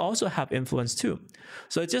 and they also have influence too.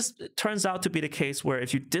 So it just turns out to be the case where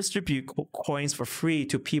if you distribute coins for free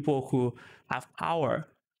to people who have power,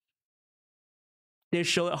 they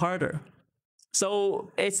show it harder. So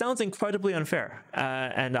it sounds incredibly unfair.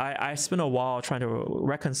 And I spent a while trying to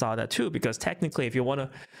reconcile that too, because technically, if you want to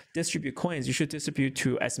distribute coins, you should distribute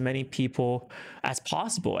to as many people as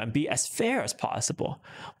possible and be as fair as possible.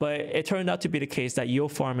 But it turned out to be the case that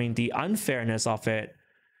yield farming, the unfairness of it,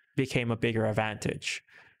 became a bigger advantage.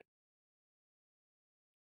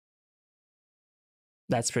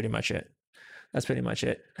 That's pretty much it. That's pretty much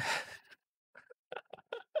it.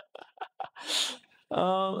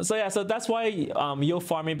 So that's why yield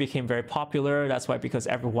farming became very popular. That's why, because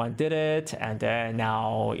everyone did it, and then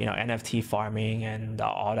now NFT farming and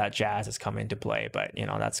all that jazz has come into play. But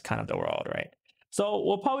that's kind of the world, right? So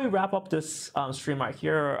we'll probably wrap up this stream right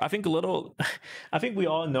here. I think I think we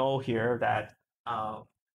all know here that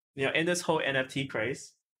in this whole NFT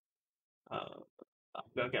craze, I'm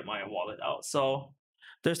gonna get my wallet out. So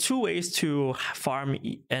there's two ways to farm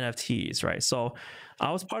NFTs, right? So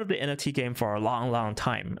I was part of the NFT game for a long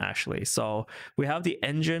time, actually. So we have the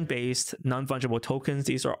engine-based non-fungible tokens.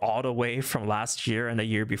 These are all the way from last year and the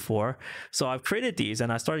year before. So I've created these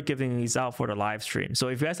and I started giving these out for the live stream. So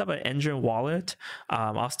if you guys have an engine wallet,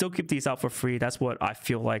 I'll still keep these out for free. That's what I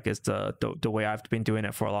feel like is the way I've been doing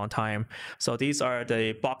it for a long time. So these are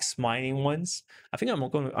the box mining ones. I think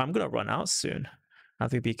I'm gonna run out soon. I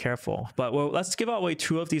have to be careful. But let's give away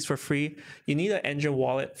 2 of these for free. You need an engine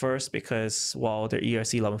wallet first because, well, they're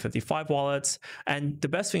ERC 1155 wallets. And the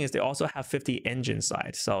best thing is they also have 50 engine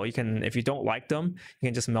side. So you can, if you don't like them, you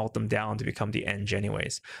can just melt them down to become the engine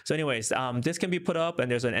anyways. So anyways, this can be put up and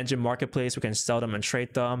there's an engine marketplace. We can sell them and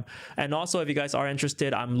trade them. And also, if you guys are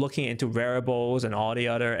interested, I'm looking into wearables and all the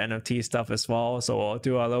other NFT stuff as well. So we'll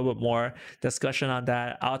do a little bit more discussion on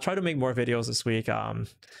that. I'll try to make more videos this week.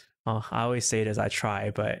 I always say this, I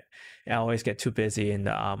try, but I always get too busy in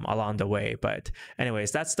along the way. But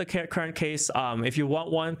anyways, that's the current case. If you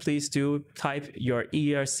want one, please do type your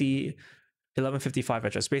ERC 1155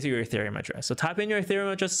 address, basically your Ethereum address. So type in your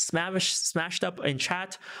Ethereum address, smashed up in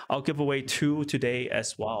chat. I'll give away 2 today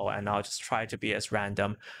as well, and I'll just try to be as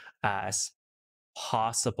random as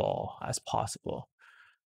possible.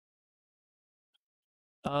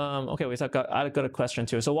 Okay, I got a question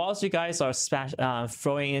too. So whilst you guys are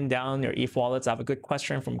throwing in down your ETH wallets, I have a good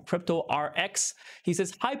question from Crypto RX. He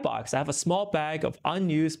says, "Hi Box, I have a small bag of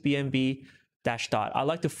unused BNB -DOT. I'd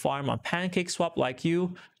like to farm on PancakeSwap like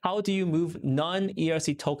you. How do you move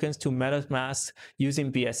non-ERC tokens to MetaMask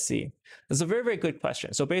using BSC?" That's a very, very good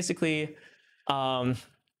question. So basically,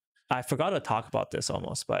 I forgot to talk about this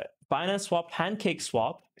almost, but Binance Swap,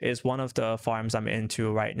 PancakeSwap is one of the farms I'm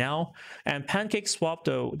into right now. And PancakeSwap,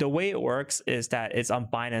 the way it works is that it's on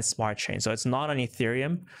Binance Smart Chain. So it's not on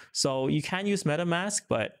Ethereum. So you can use MetaMask,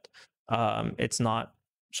 but it's not.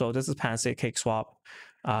 So this is PancakeSwap.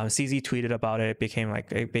 CZ tweeted about it.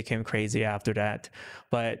 It became crazy after that.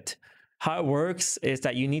 But how it works is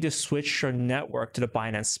that you need to switch your network to the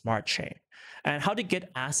Binance Smart Chain. And how to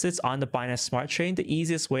get assets on the Binance Smart Chain, the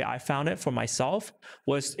easiest way I found it for myself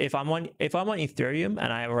was if I'm on Ethereum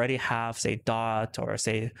and I already have, say, DOT or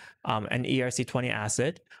say an ERC20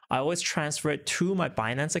 asset, I always transfer it to my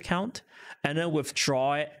Binance account and then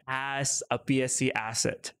withdraw it as a BSC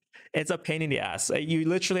asset. It's a pain in the ass. You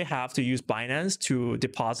literally have to use Binance to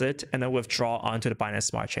deposit and then withdraw onto the Binance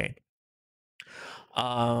Smart Chain.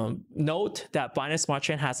 Note that Binance Smart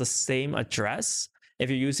Chain has the same address if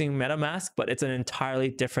you're using MetaMask, but it's an entirely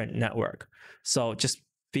different network. So just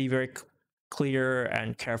be very clear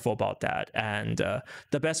and careful about that. And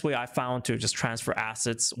the best way I found to just transfer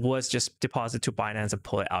assets was just deposit to Binance and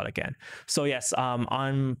pull it out again. So yes,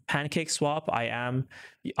 on PancakeSwap, I am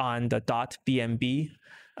on the .bnb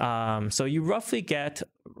So you roughly get,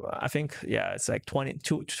 I think, yeah, it's like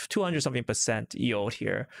 200 something percent yield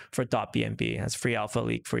here for .bnb. That's free alpha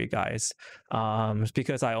leak for you guys.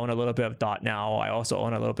 Because I own a little bit of DOT now. I also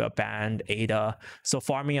own a little bit of BAND, ADA. So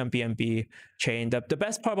farming on BNB chain. The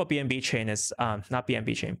best part about BNB chain is, not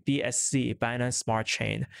BNB chain, BSC, Binance Smart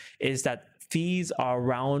Chain, is that fees are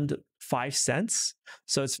around 5 cents.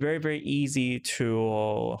 So it's very, very easy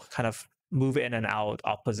to kind of move in and out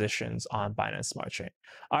of positions on Binance Smart Chain.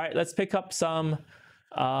 All right, let's pick up some,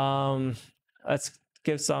 let's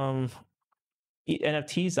give some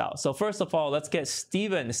NFTs out. So first of all, let's get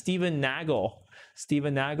Steven Nagel.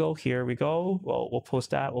 Steven Nagel, here we go. Well, we'll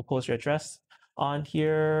post that. We'll post your address on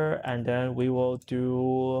here, and then we will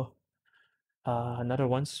do another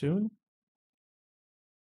one soon.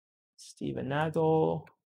 Steven Nagel.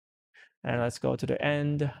 And let's go to the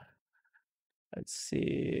end. Let's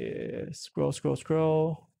see.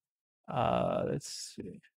 Scroll. Let's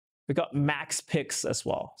see. We got Max Picks as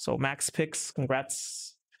well. So Max Picks,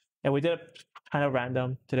 congrats. And we did it kind of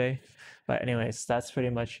random today. But anyways, that's pretty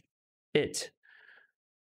much it.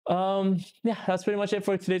 Yeah, that's pretty much it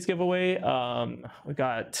for today's giveaway. We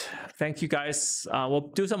got, thank you guys.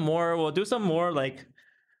 We'll do some more like,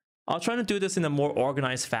 I'll try to do this in a more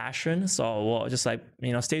organized fashion. So we'll just like,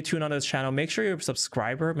 stay tuned on this channel. Make sure you're a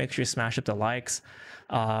subscriber. Make sure you smash up the likes.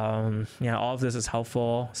 All of this is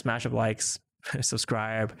helpful. Smash up likes,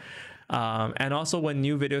 subscribe. And also when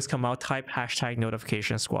new videos come out, type hashtag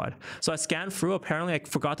notification squad. So I scanned through, apparently I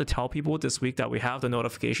forgot to tell people this week that we have the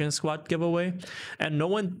notification squad giveaway, and no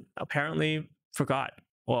one apparently forgot.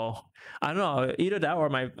 Well, I don't know, either that or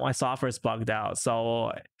my software is bugged out.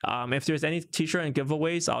 So if there's any t-shirt and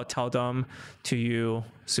giveaways, I'll tell them to you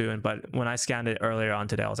soon. But when I scanned it earlier on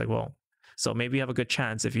today, I was like, well, so maybe you have a good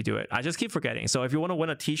chance if you do it. I just keep forgetting. So if you want to win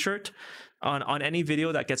a t-shirt on any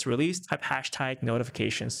video that gets released, type hashtag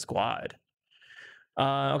notification squad.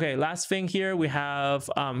 Okay, last thing here, we have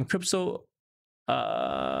Crypto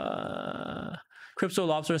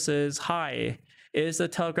Lobster says, hi, is the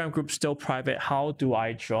Telegram group still private? How do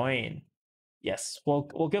I join? Yes,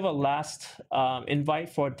 we'll give a last invite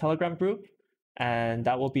for the Telegram group, and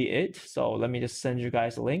that will be it. So let me just send you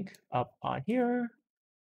guys a link up on here.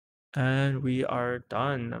 And we are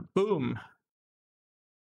done. Boom.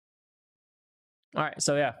 All right,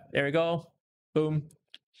 so yeah, there we go. Boom.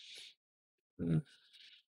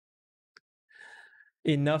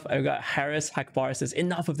 Enough. I got Harris Hackbar says,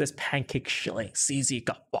 enough of this pancake shilling. CZ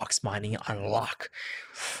got box mining unlock.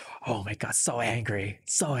 Oh my god, so angry.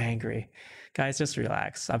 So angry. Guys, just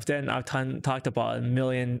relax. I've talked about a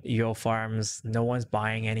million EO farms. No one's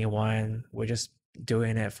buying anyone. We're just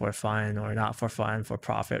doing it for fun, or not for fun, for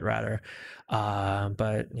profit rather.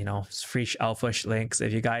 But it's free alpha links.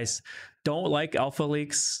 If you guys don't like alpha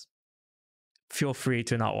leaks, feel free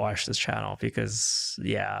to not watch this channel, because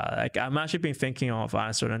yeah, like I'm actually been thinking of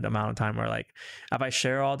a certain amount of time where like if I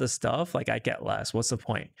share all this stuff, like I get less. What's the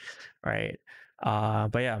point, right?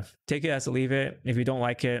 But yeah, take it as a leave it. If you don't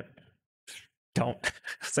like it, don't.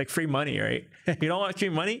 It's like free money, right? You don't want free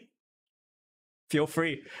money, feel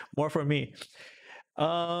free. More for me.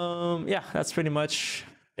 Yeah, that's pretty much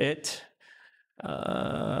it.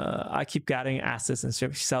 I keep getting assets and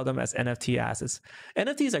sell them as NFT assets.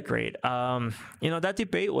 NFTs are great. That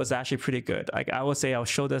debate was actually pretty good. Like I would say, I'll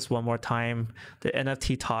show this one more time. The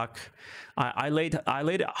NFT talk, I laid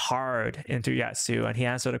it hard into Yatsu, and he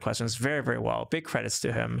answered the questions very, very well. Big credits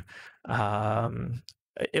to him.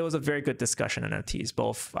 It was a very good discussion on NFTs.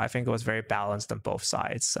 Both, I think it was very balanced on both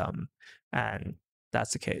sides. And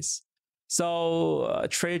that's the case. So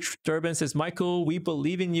Trey Durbin says, Michael, we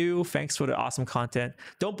believe in you. Thanks for the awesome content.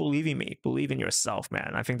 Don't believe in me. Believe in yourself,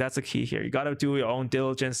 man. I think that's the key here. You got to do your own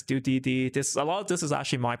diligence, do DD. A lot of this is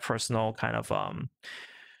actually my personal kind of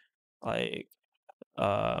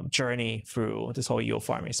journey through this whole yield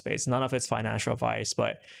farming space. None of it's financial advice,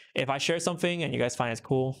 but if I share something and you guys find it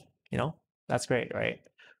cool, that's great, right?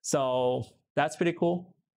 So that's pretty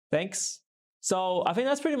cool. Thanks. So I think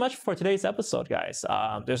that's pretty much for today's episode, guys.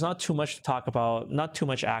 There's not too much to talk about, not too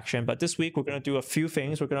much action, but this week we're going to do a few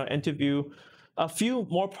things. We're going to interview a few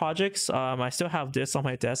more projects. I still have this on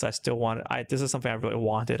my desk. This is something I really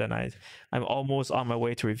wanted, and I'm almost on my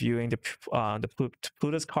way to reviewing the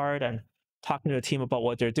Plutus card and talking to the team about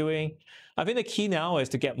what they're doing. I think the key now is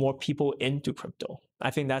to get more people into crypto.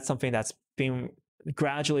 I think that's something that's being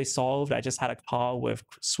gradually solved. I just had a call with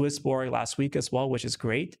Swissborg last week as well, which is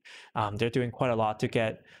great. They're doing quite a lot to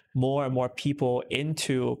get more and more people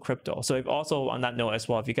into crypto. So if also on that note as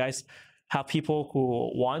well, if you guys have people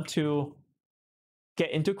who want to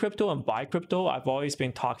get into crypto and buy crypto, I've always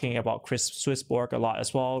been talking about Swissborg a lot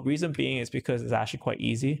as well. Reason being is because it's actually quite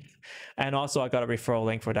easy, and also I got a referral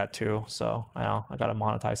link for that too. So I know I got to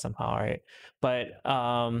monetize somehow, right? But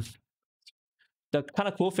the kind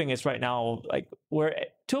of cool thing is right now, like we're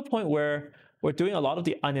to a point where we're doing a lot of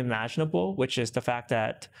the unimaginable, which is the fact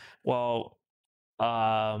that, well,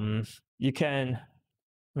 you can,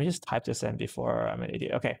 let me just type this in before I'm an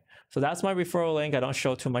idiot. Okay, so that's my referral link. I don't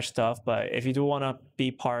show too much stuff, but if you do want to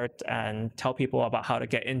be part and tell people about how to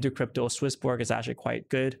get into crypto, Swissborg is actually quite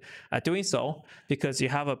good at doing so, because you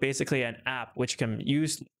have basically an app which can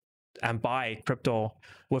use and buy crypto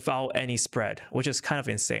without any spread, which is kind of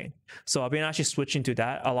insane. So I've been actually switching to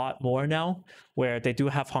that a lot more now, where they do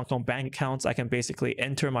have Hong Kong bank accounts. I can basically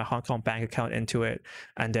enter my Hong Kong bank account into it,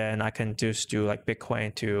 and then I can just do like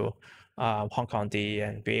Bitcoin to Hong Kong D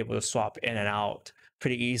and be able to swap in and out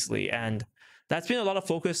pretty easily. And that's been a lot of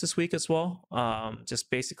focus this week as well. Just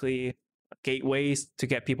basically gateways to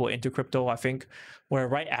get people into crypto. I think we're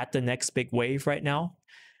right at the next big wave right now.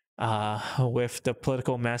 With the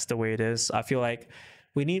political mess the way it is, I feel like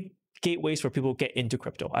we need gateways for people to get into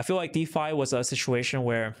crypto. I feel like DeFi was a situation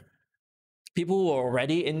where people who were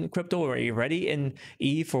already in crypto or already in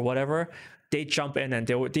ETH or whatever, they jump in and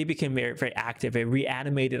they became very, very active. It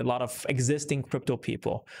reanimated a lot of existing crypto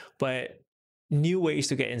people. But new ways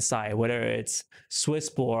to get inside, whether it's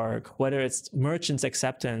Swissborg, whether it's merchants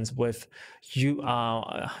acceptance with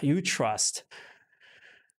Utrust,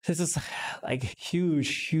 this is like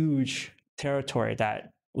huge territory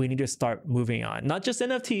that we need to start moving on. Not just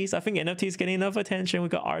NFTs. I think NFTs getting enough attention. We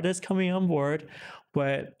got artists coming on board,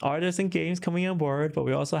 but artists and games coming on board. But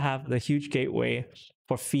we also have the huge gateway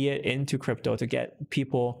for fiat into crypto to get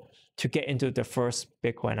people to get into the first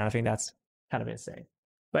Bitcoin. And I think that's kind of insane.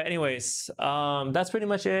 But anyways, that's pretty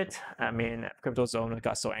much it. I mean, CryptoZone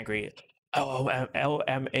got so angry.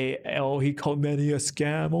 LMAL, he called many a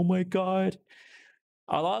scam. Oh my god.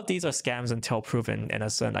 A lot of these are scams until proven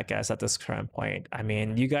innocent, I guess, at this current point. I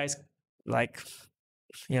mean, you guys, like,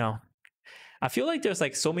 you know, I feel like there's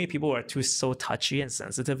like so many people who are so touchy and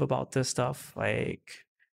sensitive about this stuff. Like,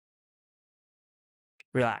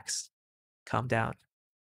 relax, calm down.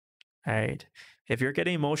 All right. If you're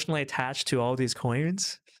getting emotionally attached to all these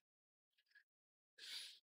coins,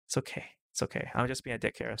 it's okay. It's okay. I'm just being a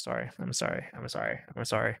dick here. I'm sorry.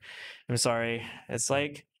 It's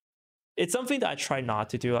like, it's something that I try not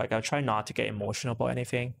to do. Like, I try not to get emotional about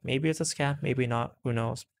anything. Maybe it's a scam, maybe not. Who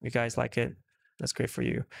knows? You guys like it. That's great for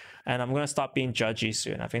you. And I'm going to stop being judgy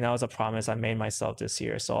soon. I think that was a promise I made myself this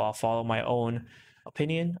year. So I'll follow my own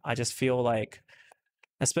opinion. I just feel like,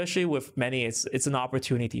 especially with many, it's an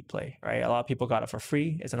opportunity play, right? A lot of people got it for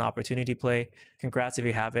free. It's an opportunity play. Congrats if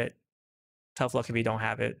you have it. Tough luck if you don't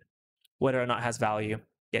have it. Whether or not it has value,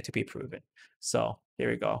 yet to be proven. So here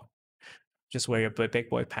we go. Just wear your big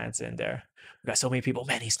boy pants in there. We got so many people,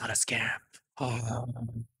 man, he's not a scam. Oh.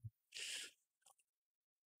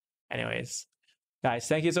 Anyways, guys,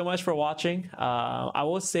 thank you so much for watching. I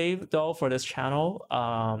will say though, for this channel,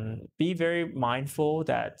 be very mindful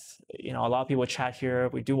that, you know, a lot of people chat here.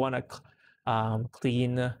 We do want to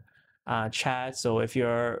clean chat. So if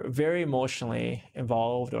you're very emotionally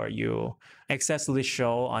involved or you excessively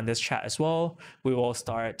show on this chat as well, we will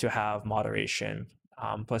start to have moderation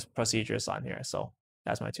procedures on here. So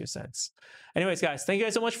that's my 2 cents. Anyways, guys, thank you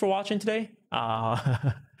guys so much for watching today.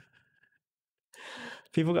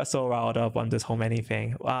 People got so riled up on this whole many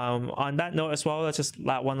thing. On that note as well, let's just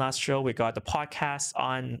one last show. We got the podcast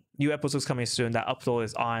on, new episodes coming soon. That upload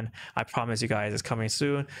is on. I promise you guys, it's coming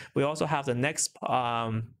soon. We also have the next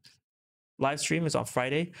live stream is on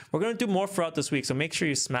Friday. We're going to do more throughout this week, so make sure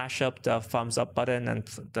you smash up the thumbs up button and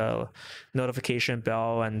the notification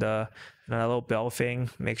bell and the little bell thing.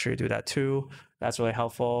 Make sure you do that too. That's really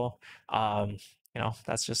helpful. You know,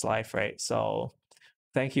 that's just life, right? So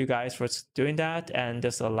thank you guys for doing that. And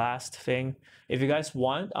just the last thing, if you guys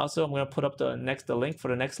want, also I'm going to put up the link for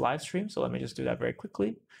the next live stream. So let me just do that very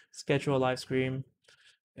quickly. Schedule a live stream.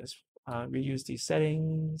 Just reuse these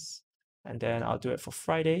settings, and then I'll do it for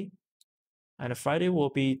Friday. And Friday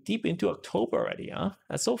will be deep into October already, huh?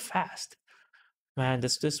 That's so fast. Man,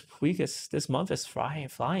 this month is flying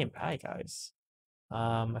by, guys.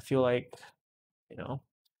 I feel like, you know,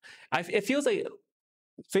 it feels like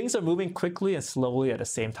things are moving quickly and slowly at the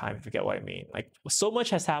same time, if you get what I mean. Like, so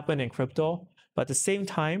much has happened in crypto, but at the same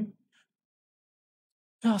time,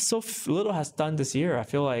 you know, so little has done this year. I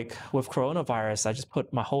feel like with coronavirus, I just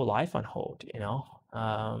put my whole life on hold, you know?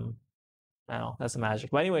 I know, that's the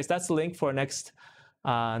magic. But anyways, that's the link for next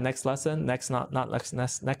lesson, next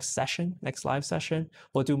session, next live session.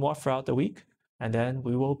 We'll do more throughout the week, and then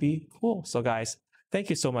we will be cool. So guys, Thank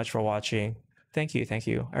you so much for watching. Thank you.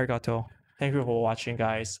 Arigato. Thank you for watching,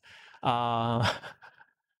 guys. Uh,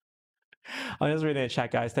 I'm just reading the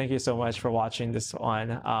chat, guys. Thank you so much for watching this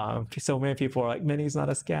one. So many people are like, Mini's not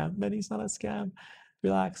a scam. Mini's not a scam.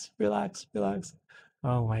 Relax, relax, relax.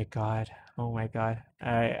 Oh my god. Oh my god.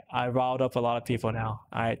 All right. I riled up a lot of people now.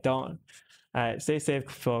 All right. Don't. All right. Stay safe,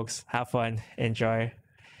 folks. Have fun. Enjoy.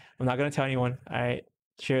 I'm not going to tell anyone. All right.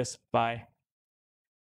 Cheers. Bye.